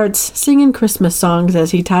 And he starts singing Christmas songs as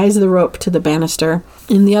he ties the rope to the banister.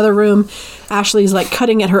 In the other room, Ashley's like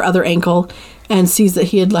cutting at her other ankle and sees that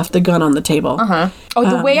he had left the gun on the table.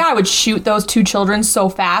 Oh, the way I would shoot those two children so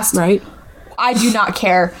fast. Right? I do not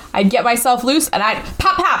care. I'd get myself loose and I'd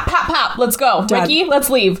pop, pop, pop, pop. Let's go. Dad. Ricky, let's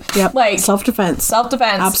leave. Yep. Like self-defense.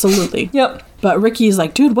 Self-defense. Absolutely. Yep. But Ricky's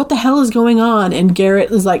like, dude, what the hell is going on? And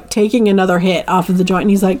Garrett is like taking another hit off of the joint.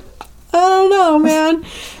 And he's like, I don't know, man.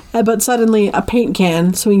 But suddenly a paint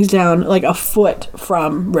can swings down like a foot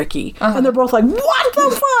from Ricky. And they're both like, what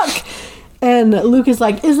the fuck? And Luke is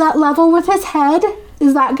like, is that level with his head?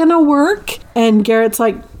 Is that gonna work? And Garrett's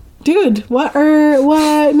like, dude, what?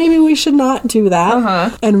 Maybe we should not do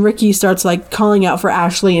that. And Ricky starts like calling out for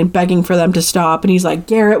Ashley and begging for them to stop. And he's like,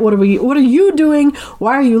 Garrett, what are you doing?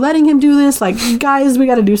 Why are you letting him do this? Like, guys, we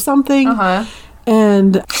got to do something.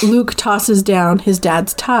 And Luke tosses down his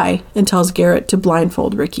dad's tie and tells Garrett to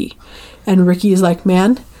blindfold Ricky. And Ricky's like,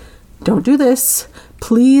 man, don't do this.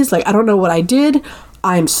 Please. Like, I don't know what I did.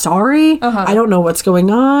 I'm sorry. I don't know what's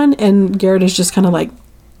going on. And Garrett is just kind of like,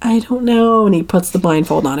 I don't know. And he puts the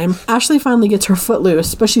blindfold on him. Ashley finally gets her foot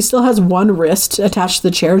loose, but she still has one wrist attached to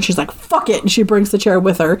the chair. And she's like, fuck it. And she brings the chair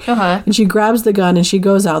with her. And she grabs the gun and she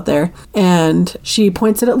goes out there. And she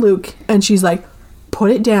points it at Luke. And she's like, put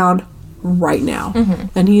it down right now.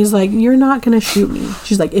 And he's like, you're not going to shoot me.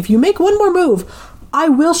 She's like, if you make one more move, I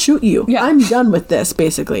will shoot you. I'm done with this,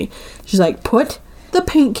 basically. She's like, put the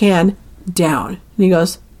paint can down. And he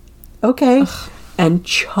goes, okay. And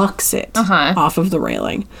chucks it off of the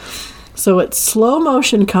railing. So it slow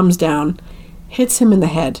motion comes down, hits him in the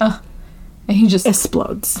head, and he just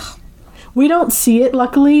explodes. We don't see it,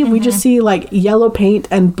 luckily. We just see like yellow paint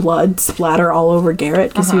and blood splatter all over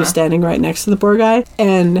Garrett because he was standing right next to the poor guy.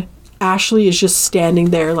 And Ashley is just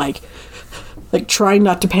standing there like trying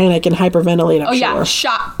not to panic and hyperventilate. Yeah,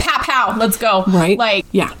 shot, pow, pow, let's go. Right? Like,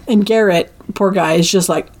 yeah. And Garrett, poor guy, is just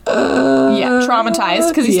like, traumatized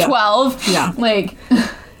because he's 12. Yeah. Like,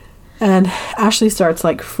 and Ashley starts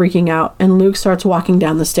like freaking out, and Luke starts walking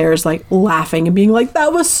down the stairs like laughing and being like,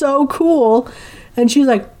 that was so cool. And she's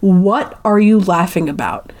like, what are you laughing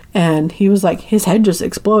about? And he was like, his head just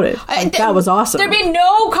exploded. Like, that was awesome. There'd be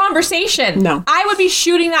no conversation. No. I would be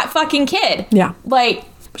shooting that fucking kid. Yeah. Like,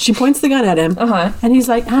 she points the gun at him, and he's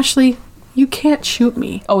like, Ashley, you can't shoot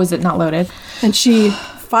me. Oh, is it not loaded? And she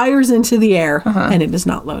fires into the air, and it is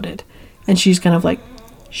not loaded. And she's kind of like,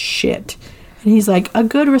 shit. And he's like, a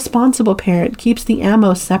good responsible parent keeps the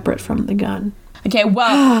ammo separate from the gun. Okay,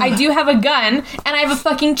 well, I do have a gun, and I have a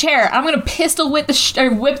fucking chair. I'm gonna pistol whip the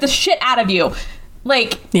shit out of you.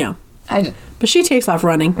 Like, yeah. But she takes off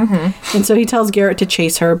running. And so he tells Garrett to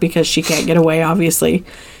chase her because she can't get away, obviously.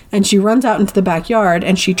 And she runs out into the backyard,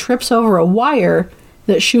 and she trips over a wire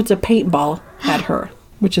that shoots a paintball at her,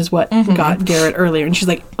 which is what got Garrett earlier. And she's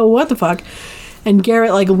like, oh, what the fuck? And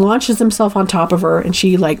Garrett, like, launches himself on top of her, and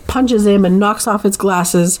she, like, punches him and knocks off his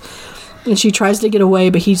glasses. And she tries to get away,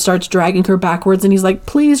 but he starts dragging her backwards, and he's like,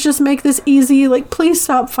 please just make this easy. Like, please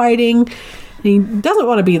stop fighting. And he doesn't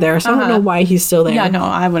want to be there, so I don't know why he's still there. Yeah, no,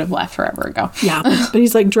 I would have left forever ago. Yeah, but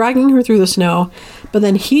he's, like, dragging her through the snow. But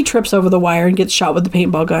then he trips over the wire and gets shot with the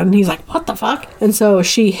paintball gun. And he's like, what the fuck? And so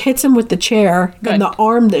she hits him with the chair, and the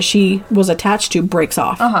arm that she was attached to breaks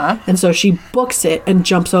off. And so she books it and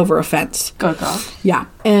jumps over a fence. Good girl. Yeah.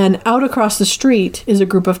 And out across the street is a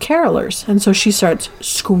group of carolers. And so she starts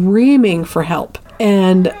screaming for help.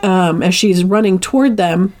 And as she's running toward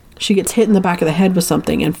them, she gets hit in the back of the head with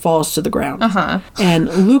something and falls to the ground. And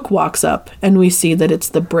Luke walks up, and we see that it's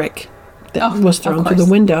the brick that was thrown through the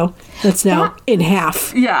window that's now in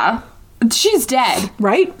half. Yeah. She's dead.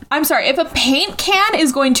 Right? I'm sorry. If a paint can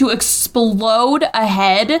is going to explode a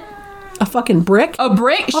head... A fucking brick? A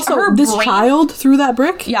brick? Also, her this brain? child threw that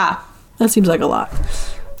brick? Yeah. That seems like a lot.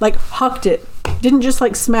 Like, hucked it. Didn't just,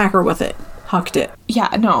 like, smack her with it. Hucked it.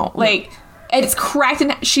 Yeah, no. Like... It's cracked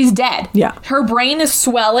and she's dead. Yeah. Her brain is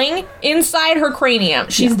swelling inside her cranium.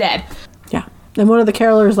 She's dead. Yeah. And one of the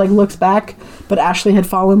carolers, like, looks back, but Ashley had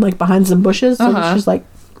fallen, like, behind some bushes. So she's like,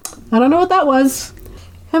 I don't know what that was.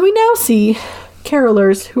 And we now see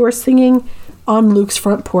carolers who are singing on Luke's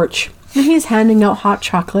front porch. And he's handing out hot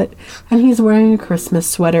chocolate. And he's wearing a Christmas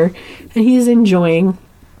sweater. And he's enjoying.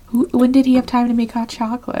 When did he have time to make hot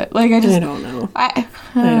chocolate? Like, I don't know. I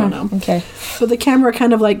don't know. Okay. But the camera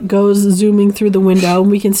kind of, like, goes zooming through the window,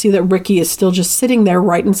 and we can see that Ricky is still just sitting there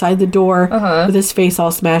right inside the door with his face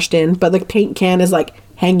all smashed in. But the paint can is, like,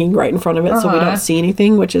 hanging right in front of it, so we don't see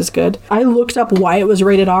anything, which is good. I looked up why it was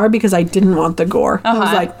rated R because I didn't want the gore. I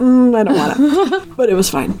was like, I don't want it. But it was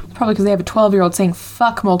fine. Probably because they have a 12-year-old saying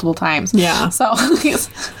fuck multiple times. Yeah. So,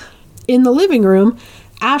 in the living room,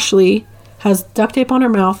 Ashley has duct tape on her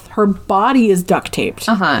mouth. Her body is duct taped.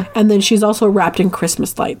 And then she's also wrapped in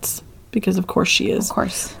Christmas lights. Because of course she is. Of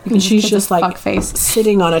course. And she's just like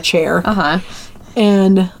sitting on a chair.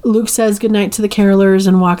 And Luke says goodnight to the carolers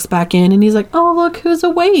and walks back in. And he's like, oh, look, who's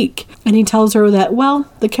awake? And he tells her that,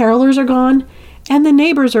 well, the carolers are gone. And the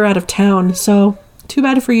neighbors are out of town. So too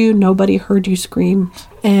bad for you. Nobody heard you scream.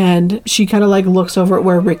 And she kind of like looks over at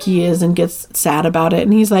where Ricky is and gets sad about it.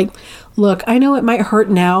 And he's like, look, I know it might hurt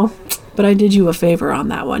now, but I did you a favor on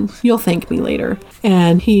that one. You'll thank me later.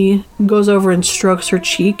 And he goes over and strokes her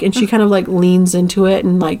cheek, and she kind of like leans into it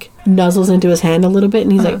and like nuzzles into his hand a little bit.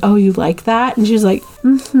 And he's like, oh, you like that? And she's like,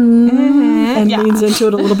 and leans into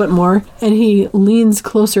it a little bit more. And he leans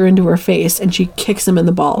closer into her face, and she kicks him in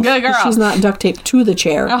the balls. Good girl. She's not duct taped to the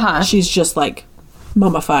chair. She's just like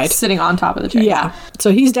mummified, sitting on top of the chair. Yeah.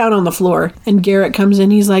 So he's down on the floor, and Garrett comes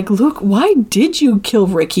in. He's like, Luke, why did you kill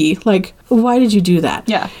Ricky? Like, why did you do that?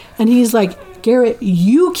 Yeah. And he's like, Garrett,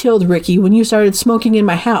 you killed Ricky when you started smoking in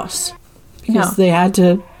my house. Because they had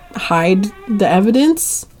to hide the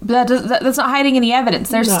evidence. But that's not hiding any evidence.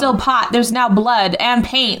 There's still pot. There's now blood and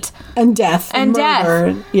paint. And death. And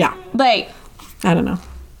murder. death. Yeah. Like, I don't know.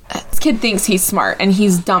 This kid thinks he's smart, and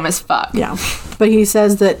he's dumb as fuck. Yeah. But he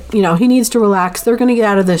says that, you know, he needs to relax. They're going to get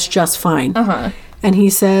out of this just fine. And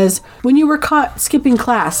he says, when you were caught skipping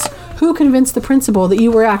class, who convinced the principal that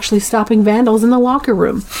you were actually stopping vandals in the locker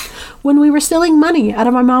room? When we were stealing money out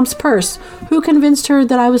of my mom's purse, who convinced her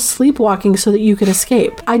that I was sleepwalking so that you could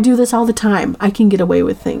escape? I do this all the time. I can get away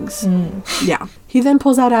with things. Yeah. He then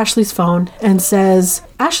pulls out Ashley's phone and says,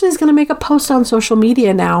 Ashley's going to make a post on social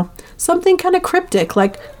media now. Something kind of cryptic,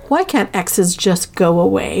 like, why can't exes just go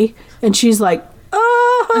away? And she's like,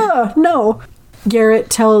 no. Luke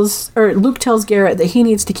tells Garrett that he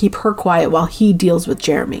needs to keep her quiet while he deals with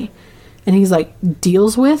Jeremy. And he's like,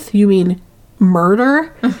 deals with? You mean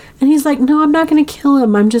murder? And he's like, no, I'm not going to kill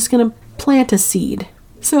him. I'm just going to plant a seed.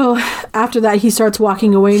 So after that, he starts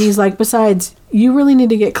walking away, and he's like, besides, you really need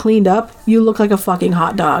to get cleaned up. You look like a fucking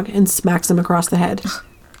hot dog, and smacks him across the head.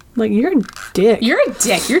 Like, you're a dick. You're a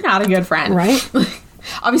dick. You're not a good friend. Right?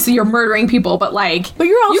 Obviously, you're murdering people, but like... But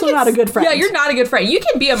you're also not a good friend. Yeah, you're not a good friend. You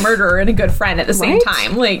can be a murderer and a good friend at the same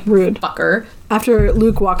time. Like, rude. Fucker. After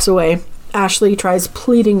Luke walks away, Ashley tries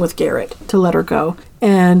pleading with Garrett to let her go.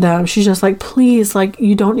 And she's just like, please, like,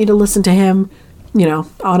 you don't need to listen to him, you know,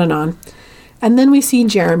 on and on. And then we see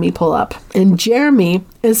Jeremy pull up. And Jeremy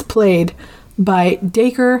is played by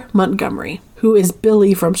Dacre Montgomery, who is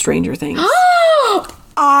Billy from Stranger Things.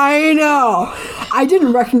 I know. I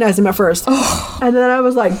didn't recognize him at first. And then I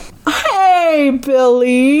was like, hey,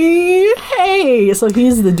 Billy. Hey. So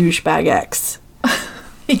he's the douchebag ex.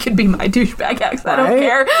 He could be my douchebag ex. I don't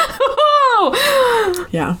care.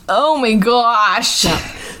 Yeah. Oh my gosh. Yeah.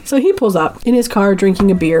 So he pulls up in his car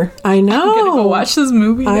drinking a beer. I know. I'm gonna go watch this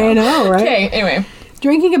movie now. I know, right? Okay, anyway.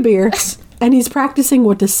 Drinking a beer. And he's practicing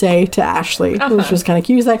what to say to Ashley, which was kind of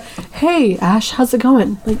cute. He's like, hey, Ash, how's it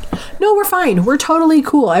going? Like, no, we're fine. We're totally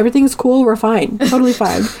cool. Everything's cool. We're fine. Totally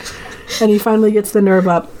fine. And he finally gets the nerve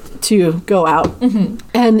up to go out.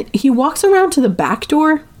 And he walks around to the back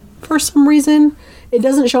door for some reason. It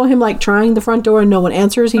doesn't show him like trying the front door and no one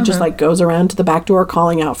answers. He just like goes around to the back door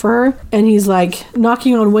calling out for her. And he's like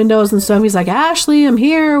knocking on windows and stuff. He's like, Ashley, I'm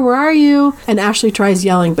here. Where are you? And Ashley tries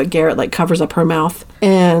yelling, but Garrett like covers up her mouth.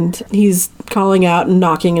 And he's calling out and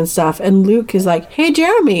knocking and stuff. And Luke is like, hey,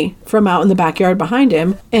 Jeremy, from out in the backyard behind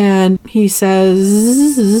him. And he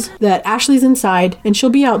says that Ashley's inside and she'll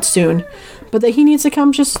be out soon, but that he needs to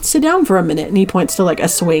come just sit down for a minute. And he points to like a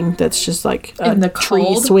swing that's just like a in the tree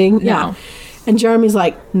cold? swing. No. Yeah. And Jeremy's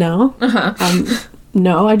like, no,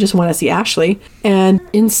 no, I just want to see Ashley. And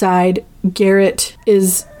inside, Garrett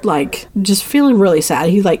is like just feeling really sad.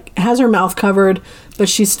 He like has her mouth covered, but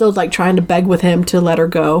she's still like trying to beg with him to let her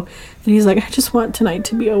go. And he's like, I just want tonight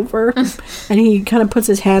to be over. And he kind of puts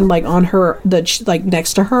his hand like on her, like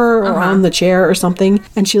next to her or on the chair or something.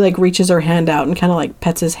 And she like reaches her hand out and kind of like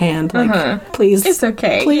pets his hand. Like, please, it's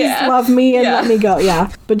okay. Please love me and let me go.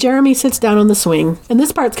 Yeah. But Jeremy sits down on the swing. And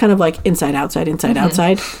this part's kind of like inside, outside, inside,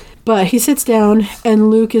 outside. But he sits down and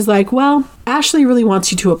Luke is like, well, Ashley really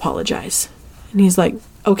wants you to apologize. And he's like,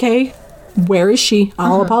 okay, where is she?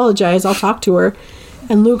 I'll apologize. I'll talk to her.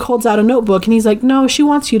 And Luke holds out a notebook and he's like, no, she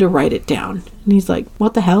wants you to write it down. And he's like,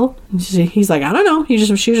 what the hell? And he's like, I don't know.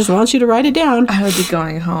 She just wants you to write it down. I would be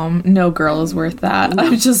going home. No girl is worth that. No.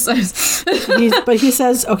 But he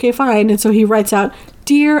says, okay, fine. And so he writes out,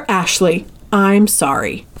 Dear Ashley, I'm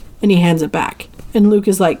sorry. And he hands it back. And Luke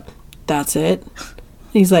is like, that's it.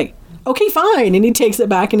 And he's like, okay, fine. And he takes it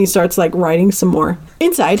back and he starts like writing some more.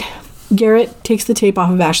 Inside, Garrett takes the tape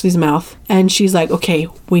off of Ashley's mouth and she's like, okay,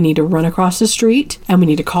 we need to run across the street and we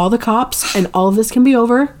need to call the cops and all of this can be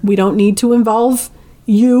over. We don't need to involve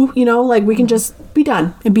you, you know, like we can just be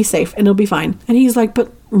done and be safe and it'll be fine. And he's like,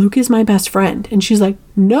 but Luke is my best friend. And she's like,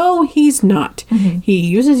 no, he's not. He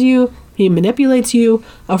uses you. He manipulates you.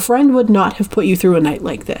 A friend would not have put you through a night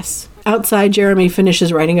like this. Outside, Jeremy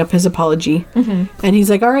finishes writing up his apology and he's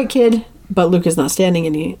like, all right, kid. But Luke is not standing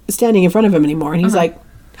in front of him anymore. And he's like,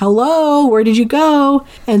 hello, where did you go?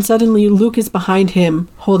 And suddenly Luke is behind him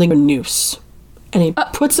holding a noose. And he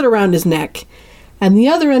puts it around his neck. And the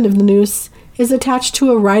other end of the noose is attached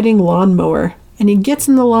to a riding lawnmower. And he gets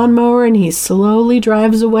in the lawnmower and he slowly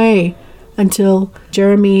drives away until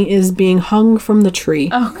Jeremy is being hung from the tree.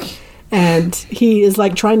 Okay. And he is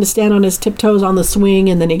like trying to stand on his tiptoes on the swing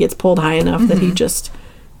and then he gets pulled high enough that he just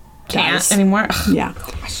Can't dies. anymore. Yeah.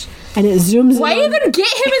 And it zooms Why in. even get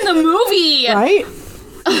him in the movie? Right?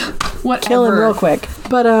 Whatever. Kill him real quick.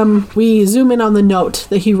 But we zoom in on the note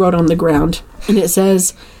that he wrote on the ground. And it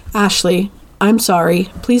says, Ashley, I'm sorry.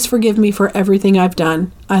 Please forgive me for everything I've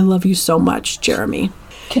done. I love you so much, Jeremy.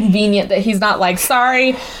 Convenient that he's not like,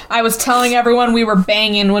 sorry, I was telling everyone we were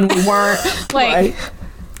banging when we weren't. Like, Right.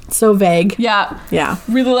 So vague. yeah. Yeah.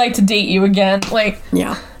 Really like to date you again. Like,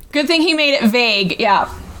 Yeah. good thing he made it vague. Yeah.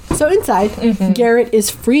 So inside, Garrett is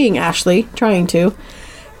freeing Ashley, trying to,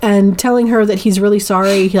 and telling her that he's really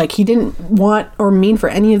sorry. Like, he didn't want or mean for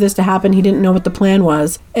any of this to happen. He didn't know what the plan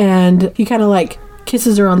was. And he kind of like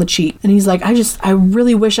kisses her on the cheek. And he's like, I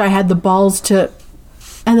really wish I had the balls to...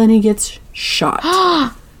 And then he gets shot.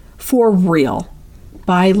 For real.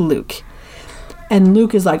 By Luke. And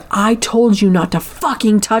Luke is like, I told you not to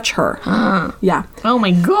fucking touch her. Yeah. Oh my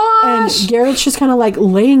And gosh. Garrett's just kind of like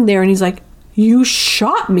laying there and he's like, you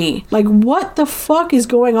shot me. Like, what the fuck is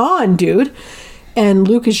going on, dude? And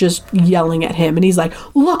Luke is just yelling at him and he's like,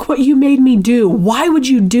 look what you made me do. Why would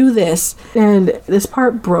you do this? And this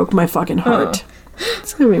part broke my fucking heart.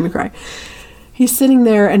 It's gonna make me cry. He's sitting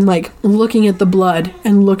there and like looking at the blood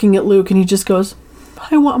and looking at Luke and he just goes,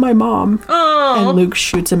 I want my mom. And Luke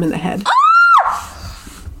shoots him in the head.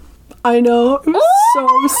 I know. It was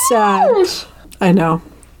so sad. I know.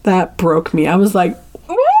 That broke me. I was like,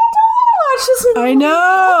 I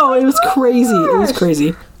know. It was crazy. It was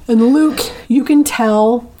crazy. And Luke, you can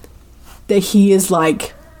tell that he is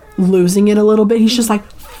like losing it a little bit. He's just like,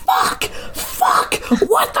 fuck,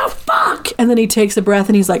 what the fuck? And then he takes a breath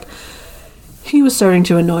and he's like, he was starting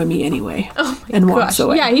to annoy me anyway. Oh my and gosh. walks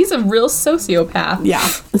away. Yeah, he's a real sociopath. Yeah.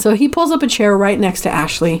 So he pulls up a chair right next to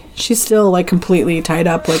Ashley. She's still like completely tied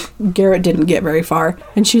up. Like Garrett didn't get very far.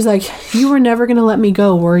 And she's like, you were never going to let me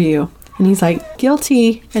go, were you? And he's like,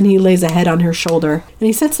 guilty. And he lays a head on her shoulder. And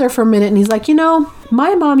he sits there for a minute and he's like, you know,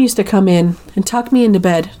 my mom used to come in and tuck me into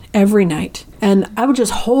bed every night. And I would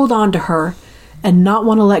just hold on to her and not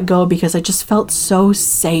want to let go because I just felt so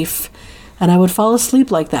safe. And I would fall asleep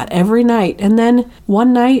like that every night. And then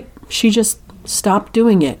one night, she just stopped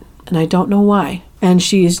doing it. And I don't know why. And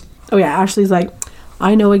Ashley's like,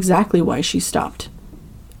 I know exactly why she stopped.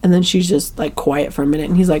 And then she's just like quiet for a minute.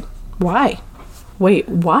 And he's like, why? Wait,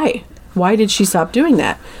 why? Why did she stop doing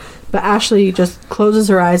that? But Ashley just closes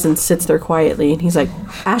her eyes and sits there quietly. And he's like,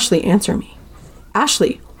 Ashley, answer me.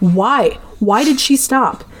 Ashley, why? Why did she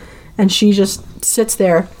stop? And she just sits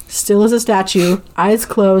there, still as a statue, eyes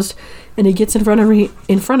closed. And he gets in front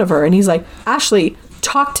of her, and he's like, Ashley,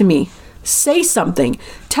 talk to me. Say something.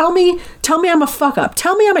 Tell me I'm a fuck up.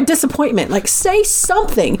 Tell me I'm a disappointment. Like, say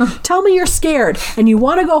something. Tell me you're scared and you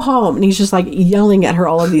want to go home. And he's just like yelling at her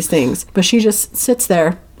all of these things. But she just sits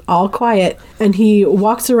there, all quiet, and he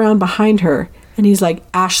walks around behind her, and he's like,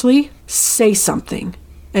 Ashley, say something.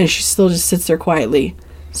 And she still just sits there quietly.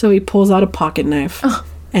 So he pulls out a pocket knife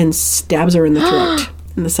and stabs her in the throat.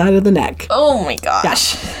 In the side of the neck. Oh my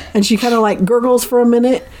gosh. Yeah. And she kind of like gurgles for a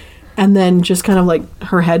minute and then just kind of like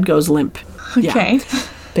her head goes limp. Okay. Yeah.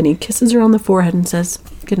 Then he kisses her on the forehead and says,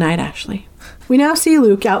 good night, Ashley. We now see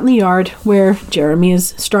Luke out in the yard where Jeremy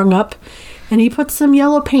is strung up, and he puts some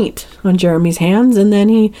yellow paint on Jeremy's hands, and then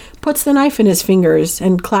he puts the knife in his fingers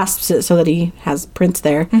and clasps it so that he has prints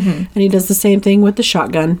there. And he does the same thing with the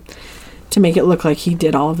shotgun to make it look like he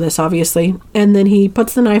did all of this, obviously. And then he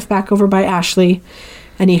puts the knife back over by Ashley,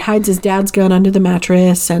 and he hides his dad's gun under the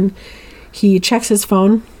mattress, and he checks his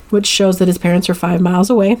phone, which shows that his parents are 5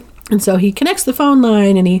 miles away. And so he connects the phone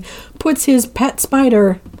line, and he puts his pet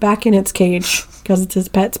spider back in its cage because it's his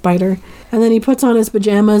pet spider. And then he puts on his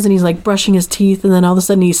pajamas, and he's like brushing his teeth, and then all of a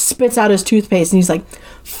sudden he spits out his toothpaste, and he's like,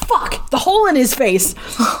 fuck, the hole in his face.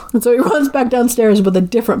 And so he runs back downstairs with a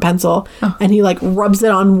different pencil, and he like rubs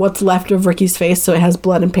it on what's left of Ricky's face so it has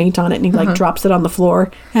blood and paint on it, and he like drops it on the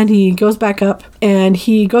floor. And he goes back up, and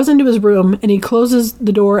he goes into his room, and he closes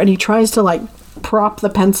the door, and he tries to like prop the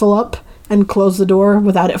pencil up and close the door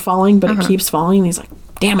without it falling, but it keeps falling, and he's like,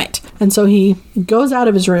 damn it. And so he goes out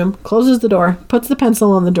of his room, closes the door, puts the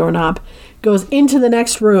pencil on the doorknob, goes into the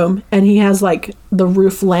next room, and he has like the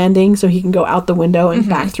roof landing so he can go out the window and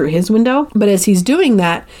back through his window. But as he's doing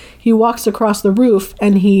that, he walks across the roof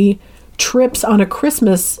and he trips on a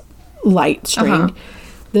Christmas light string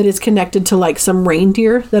that is connected to like some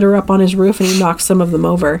reindeer that are up on his roof, and he knocks some of them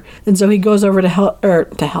over. And so he goes over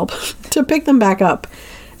to pick them back up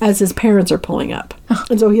as his parents are pulling up.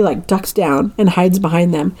 And so he like ducks down and hides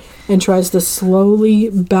behind them and tries to slowly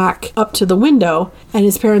back up to the window, and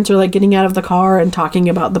his parents are like getting out of the car and talking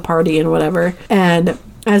about the party and whatever. And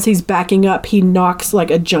as he's backing up, he knocks like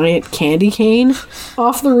a giant candy cane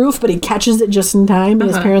off the roof, but he catches it just in time, and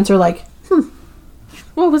his parents are like,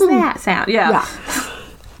 what was that sound? Yeah.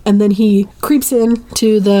 And then he creeps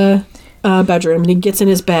into the bedroom, and he gets in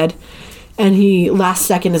his bed, and he last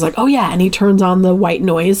second is like, oh yeah, and he turns on the white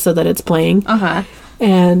noise so that it's playing.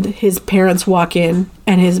 And his parents walk in,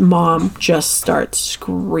 and his mom just starts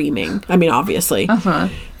screaming. I mean, obviously. And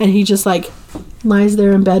he just like lies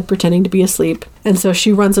there in bed pretending to be asleep. And so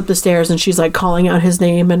she runs up the stairs, and she's like calling out his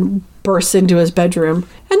name and bursts into his bedroom.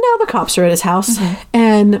 And now the cops are at his house.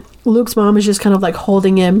 And Luke's mom is just kind of like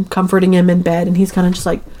holding him, comforting him in bed. And he's kind of just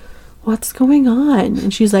like, what's going on?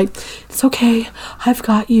 And she's like, it's okay. I've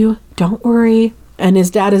got you. Don't worry. And his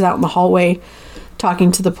dad is out in the hallway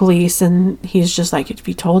talking to the police, and he's just like, have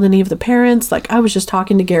you told any of the parents? Like, I was just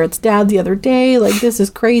talking to Garrett's dad the other day. Like, this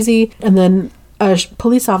is crazy. And then a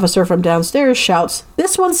police officer from downstairs shouts,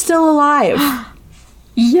 this one's still alive.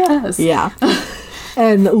 Yes. Yeah.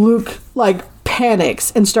 And Luke like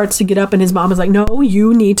panics and starts to get up, and his mom is like, no,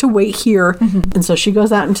 you need to wait here. And so she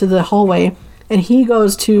goes out into the hallway, and he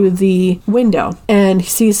goes to the window and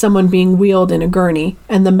sees someone being wheeled in a gurney.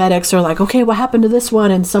 And the medics are like, okay, what happened to this one?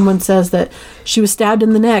 And someone says that she was stabbed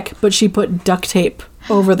in the neck, but she put duct tape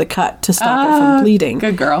over the cut to stop it from bleeding.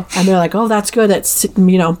 Good girl. And they're like, oh, that's good. That's,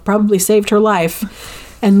 probably saved her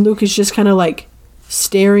life. And Luke is just kind of like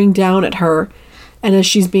staring down at her. And as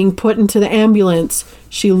she's being put into the ambulance,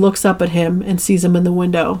 she looks up at him and sees him in the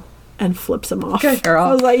window and flips him off. Good girl.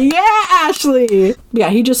 I was like, yeah, Ashley. Yeah,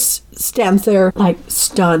 he just stands there like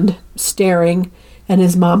stunned, staring, and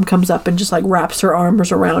his mom comes up and just like wraps her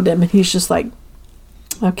arms around him, and he's just like,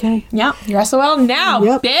 okay. Yeah, you're SOL now,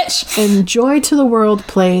 Yep. bitch. And Joy to the World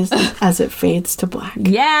plays as it fades to black.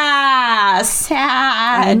 Yeah,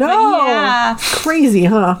 sad. I know. But yeah. Crazy,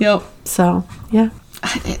 huh? Yep. So, yeah.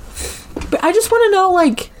 But I just want to know,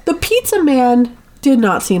 like, the pizza man did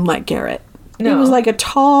not seem like Garrett. No. He was like a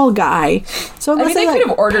tall guy. So I mean, they could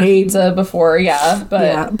have ordered pizza before,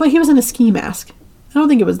 but he was in a ski mask. I don't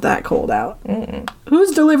think it was that cold out. Mm-mm.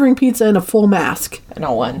 Who's delivering pizza in a full mask?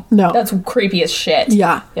 No one. No. That's creepy as shit.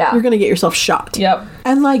 Yeah. Yeah. You're going to get yourself shot. Yep.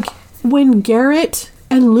 And, like, when Garrett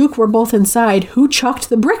and Luke were both inside, who chucked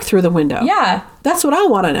the brick through the window? Yeah. That's what I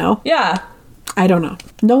want to know. Yeah. I don't know.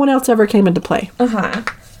 No one else ever came into play. Uh-huh.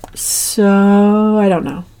 So, I don't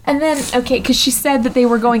know. And then, okay, because she said that they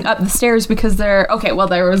were going up the stairs because there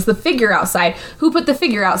was the figure outside. Who put the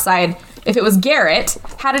figure outside? If it was Garrett,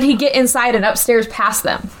 how did he get inside and upstairs past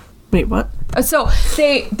them? Wait, what? So,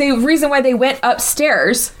 the reason why they went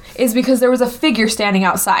upstairs is because there was a figure standing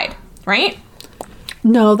outside, right?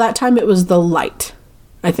 No, that time it was the light,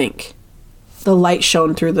 I think. The light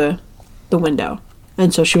shone through the window.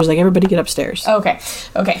 And so she was like, everybody get upstairs. Okay,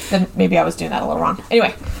 then maybe I was doing that a little wrong.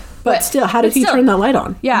 Anyway. But still, how did he turn that light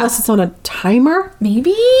on? Yeah. Unless it's on a timer?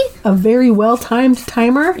 Maybe? A very well-timed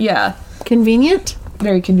timer? Yeah. Convenient?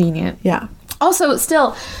 Very convenient. Yeah. Also,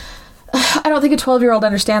 still, I don't think a 12-year-old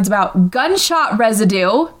understands about gunshot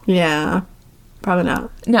residue. Yeah. Probably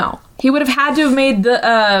not. No. He would have had to have made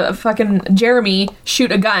the fucking Jeremy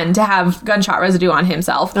shoot a gun to have gunshot residue on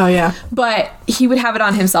himself. Oh, yeah. But he would have it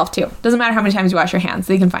on himself, too. Doesn't matter how many times you wash your hands.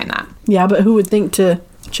 They can find that. Yeah, but who would think to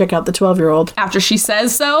check out the 12-year-old? After she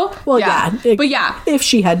says so? Well, yeah. But yeah. If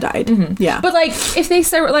she had died. Mm-hmm. Yeah. But, like, if they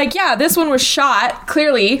said, like, yeah, this one was shot,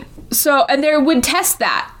 clearly. So, and they would test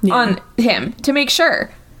that on him to make sure.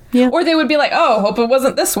 Yeah. Or they would be like, oh, hope it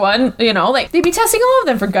wasn't this one. You know, like, they'd be testing all of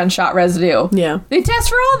them for gunshot residue. Yeah. They test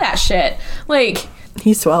for all that shit. Like.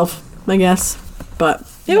 He's 12, I guess. But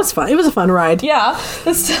it was fun. It was a fun ride. Yeah.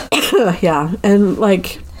 Yeah. And,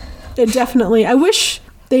 like, it definitely, I wish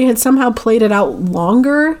they had somehow played it out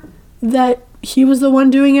longer that he was the one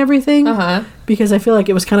doing everything. Uh-huh. Because I feel like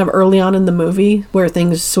it was kind of early on in the movie where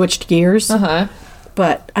things switched gears. Uh-huh.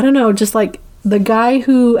 But I don't know, just like the guy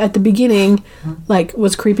who at the beginning like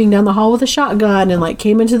was creeping down the hall with a shotgun and like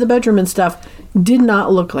came into the bedroom and stuff did not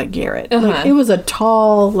look like Garrett. Uh-huh. Like it was a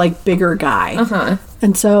tall, like bigger guy. Uh-huh.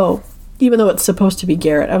 And so even though it's supposed to be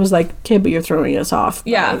Garrett, I was like, okay, but you're throwing us off.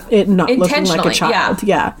 Yeah. It not looking like a Intentionally, child.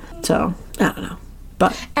 Yeah. So I don't know.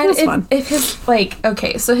 But and it was fun. If his, like,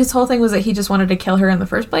 okay, so his whole thing was that he just wanted to kill her in the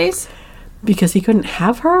first place? Because he couldn't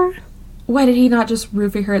have her? Why did he not just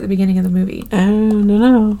roofie her at the beginning of the movie? I don't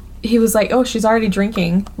know. He was like, oh, she's already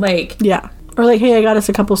drinking. Like. Yeah. Or like, hey, I got us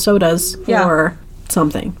a couple sodas Yeah. or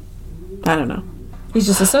something. I don't know. He's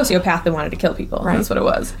just a sociopath that wanted to kill people. Right. That's what it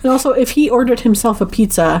was. And also, if he ordered himself a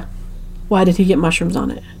pizza, why did he get mushrooms on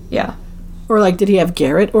it? Yeah. Or like, did he have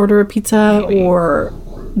Garrett order a pizza Maybe. or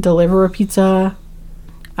deliver a pizza?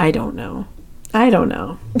 I don't know.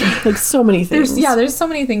 Like, so many things. There's so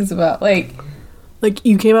many things about, like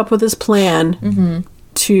you came up with this plan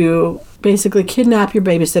to basically kidnap your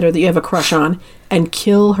babysitter that you have a crush on and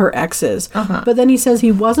kill her exes. Uh-huh. But then he says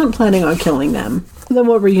he wasn't planning on killing them. Then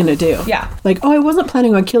what were you going to do? Yeah. Like, oh, I wasn't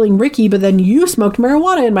planning on killing Ricky, but then you smoked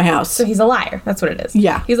marijuana in my house. So he's a liar. That's what it is.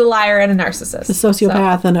 Yeah. He's a liar and a narcissist. A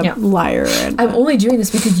sociopath and a yeah. liar. And I'm only doing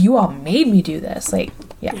this because you all made me do this. Like,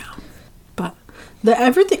 yeah. But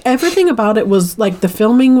everything about it was, like, the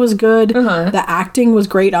filming was good. Uh-huh. The acting was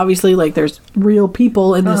great. Obviously, like, there's real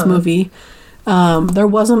people in this movie. There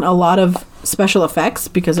wasn't a lot of special effects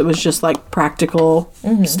because it was just, like, practical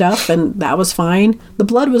stuff, and that was fine. The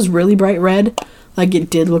blood was really bright red. Like,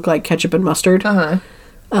 it did look like ketchup and mustard.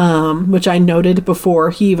 Which I noted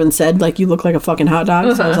before he even said, like, you look like a fucking hot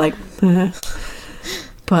dog. So I was like,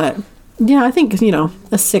 But, yeah, I think, you know,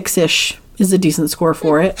 a 6-ish is a decent score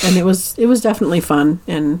for it. And it was definitely fun.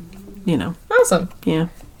 And, you know. Awesome. Yeah.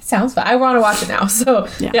 Sounds fun. I want to watch it now. So,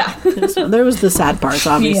 yeah. So there was the sad parts,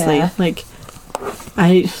 obviously. Yeah. Like,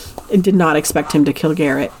 I did not expect him to kill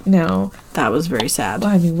Garrett. No. That was very sad. Well,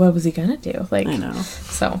 I mean, what was he gonna do? Like, I know.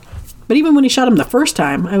 So. But even when he shot him the first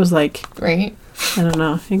time, I was like, Right. I don't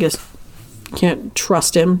know. I guess you can't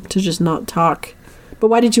trust him to just not talk. But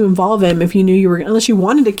why did you involve him if you knew you were... Unless you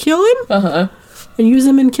wanted to kill him? Uh-huh. And use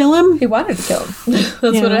him and kill him? He wanted to kill him. That's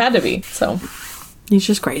what it had to be. So. He's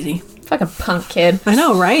just crazy. Fucking punk kid. I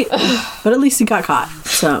know, right? But at least he got caught.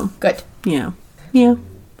 So. Good. Yeah. Yeah.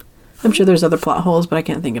 I'm sure there's other plot holes, but I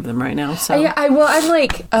can't think of them right now. So. Yeah, I'm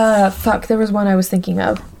like, fuck, there was one I was thinking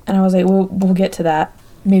of. And I was like, we'll get to that.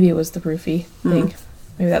 Maybe it was the roofie thing.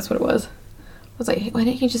 Maybe that's what it was. I was like, why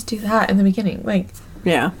didn't he just do that in the beginning? Like,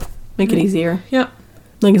 Yeah. Make it easier. yeah.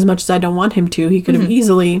 Like, as much as I don't want him to, he could have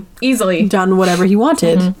easily done whatever he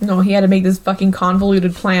wanted. No, he had to make this fucking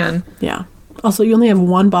convoluted plan. Yeah. Also, you only have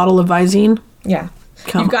one bottle of Visine. Yeah.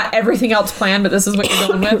 Come You've got everything else planned, but this is what you're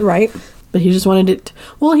going with. Right. But he just wanted it.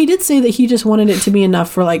 Well, he did say that he just wanted it to be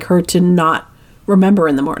enough for, like, her to not remember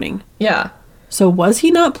in the morning. Yeah. So was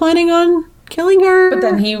he not planning on killing her? But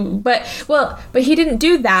then but he didn't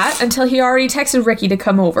do that until he already texted Ricky to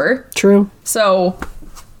come over. True. So.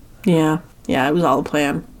 Yeah. Yeah, it was all a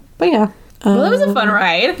plan. But yeah. Well, it was a fun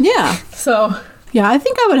ride. Yeah. So. Yeah, I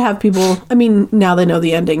think I would have people. I mean, now they know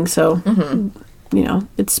the ending, so. You know,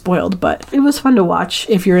 it's spoiled, but it was fun to watch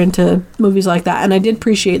if you're into movies like that. And I did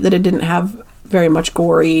appreciate that it didn't have very much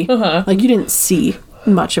gory. Like, you didn't see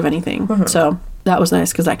much of anything. So that was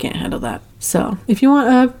nice because I can't handle that. So if you want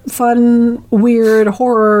a fun, weird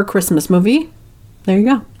horror Christmas movie, there you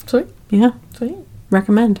go. Sweet. Yeah. Sweet.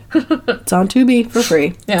 Recommend. It's on Tubi for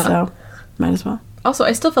free. Yeah. So might as well. Also,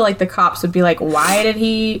 I still feel like the cops would be like, why did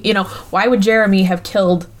he, why would Jeremy have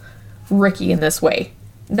killed Ricky in this way?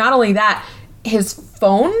 Not only that, his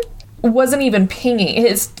phone wasn't even pinging.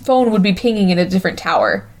 His phone would be pinging in a different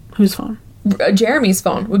tower. Whose phone? Jeremy's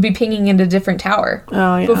phone would be pinging in a different tower.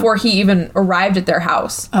 Oh, yeah. Before he even arrived at their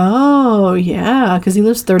house. Oh, yeah, because he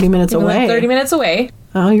lives 30 minutes away. Like 30 minutes away.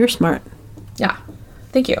 Oh, you're smart. Yeah.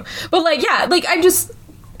 Thank you. But, like, yeah, like, I just...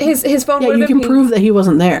 His phone would have been... Yeah, you can prove that he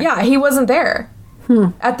wasn't there. Yeah, he wasn't there.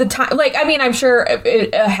 At the time, like, I mean, I'm sure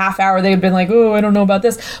a half hour they'd been like, oh, I don't know about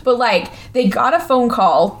this. But, like, they got a phone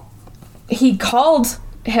call. He called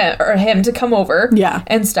him to come over. Yeah.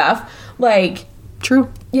 And stuff. Like...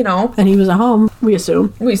 True. And he was at home, we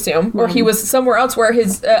assume. Or he was somewhere else where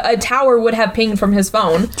his a tower would have pinged from his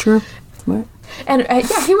phone. True. What? And,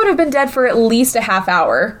 yeah, he would have been dead for at least a half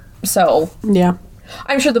hour. So... Yeah.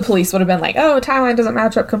 I'm sure the police would have been like, oh, timeline doesn't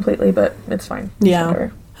match up completely, but it's fine. Yeah.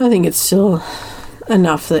 Whatever. I think it's still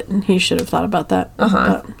enough that he should have thought about that.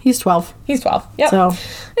 But he's 12. He's 12. Yep. So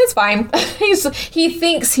it's fine. He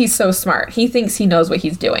thinks he's so smart. He thinks he knows what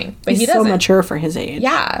he's doing, but he doesn't. So mature for his age.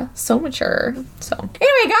 Yeah, so mature. So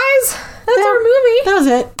anyway, guys, that's our movie. That was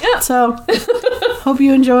it. Yeah. So hope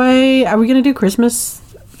you enjoy. Are we gonna do Christmas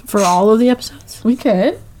for all of the episodes? We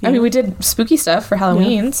could. Yeah. I mean, we did spooky stuff for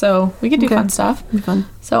Halloween, so we could do fun stuff. Fun.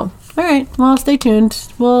 So all right. Well, stay tuned.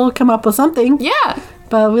 We'll come up with something. Yeah.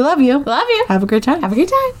 But we love you. Love you. Have a great time. Have a great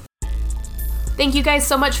time. Thank you guys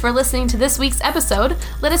so much for listening to this week's episode.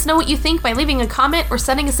 Let us know what you think by leaving a comment or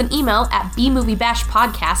sending us an email at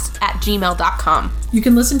bmoviebashpodcast@gmail.com. You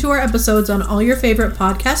can listen to our episodes on all your favorite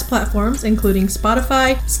podcast platforms, including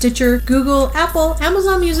Spotify, Stitcher, Google, Apple,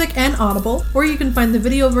 Amazon Music, and Audible, or you can find the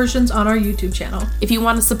video versions on our YouTube channel. If you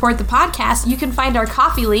want to support the podcast, you can find our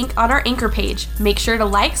coffee link on our Anchor page. Make sure to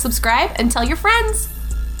like, subscribe, and tell your friends.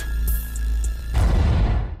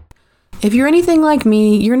 If you're anything like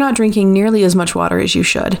me, you're not drinking nearly as much water as you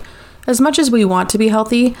should. As much as we want to be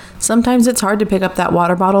healthy, sometimes it's hard to pick up that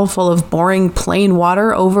water bottle full of boring, plain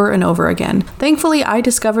water over and over again. Thankfully, I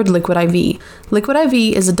discovered Liquid IV. Liquid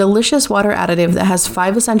IV is a delicious water additive that has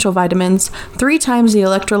 5 essential vitamins, 3 times the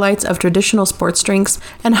electrolytes of traditional sports drinks,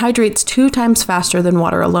 and hydrates 2 times faster than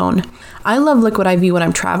water alone. I love Liquid IV when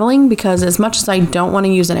I'm traveling because as much as I don't want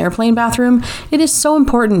to use an airplane bathroom, it is so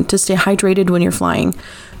important to stay hydrated when you're flying.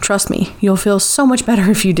 Trust me, you'll feel so much better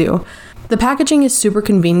if you do. The packaging is super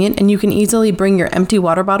convenient and you can easily bring your empty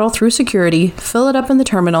water bottle through security, fill it up in the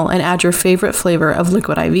terminal, and add your favorite flavor of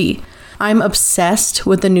Liquid IV. I'm obsessed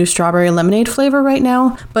with the new strawberry lemonade flavor right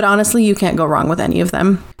now, but honestly, you can't go wrong with any of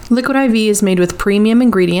them. Liquid IV is made with premium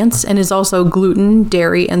ingredients and is also gluten,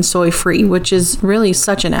 dairy, and soy-free, which is really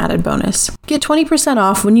such an added bonus. Get 20%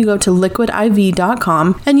 off when you go to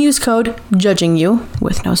liquidiv.com and use code JUDGINGYOU,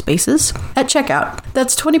 with no spaces, at checkout.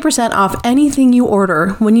 That's 20% off anything you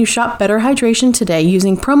order when you shop Better Hydration today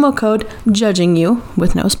using promo code JUDGINGYOU,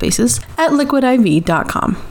 with no spaces, at liquidiv.com.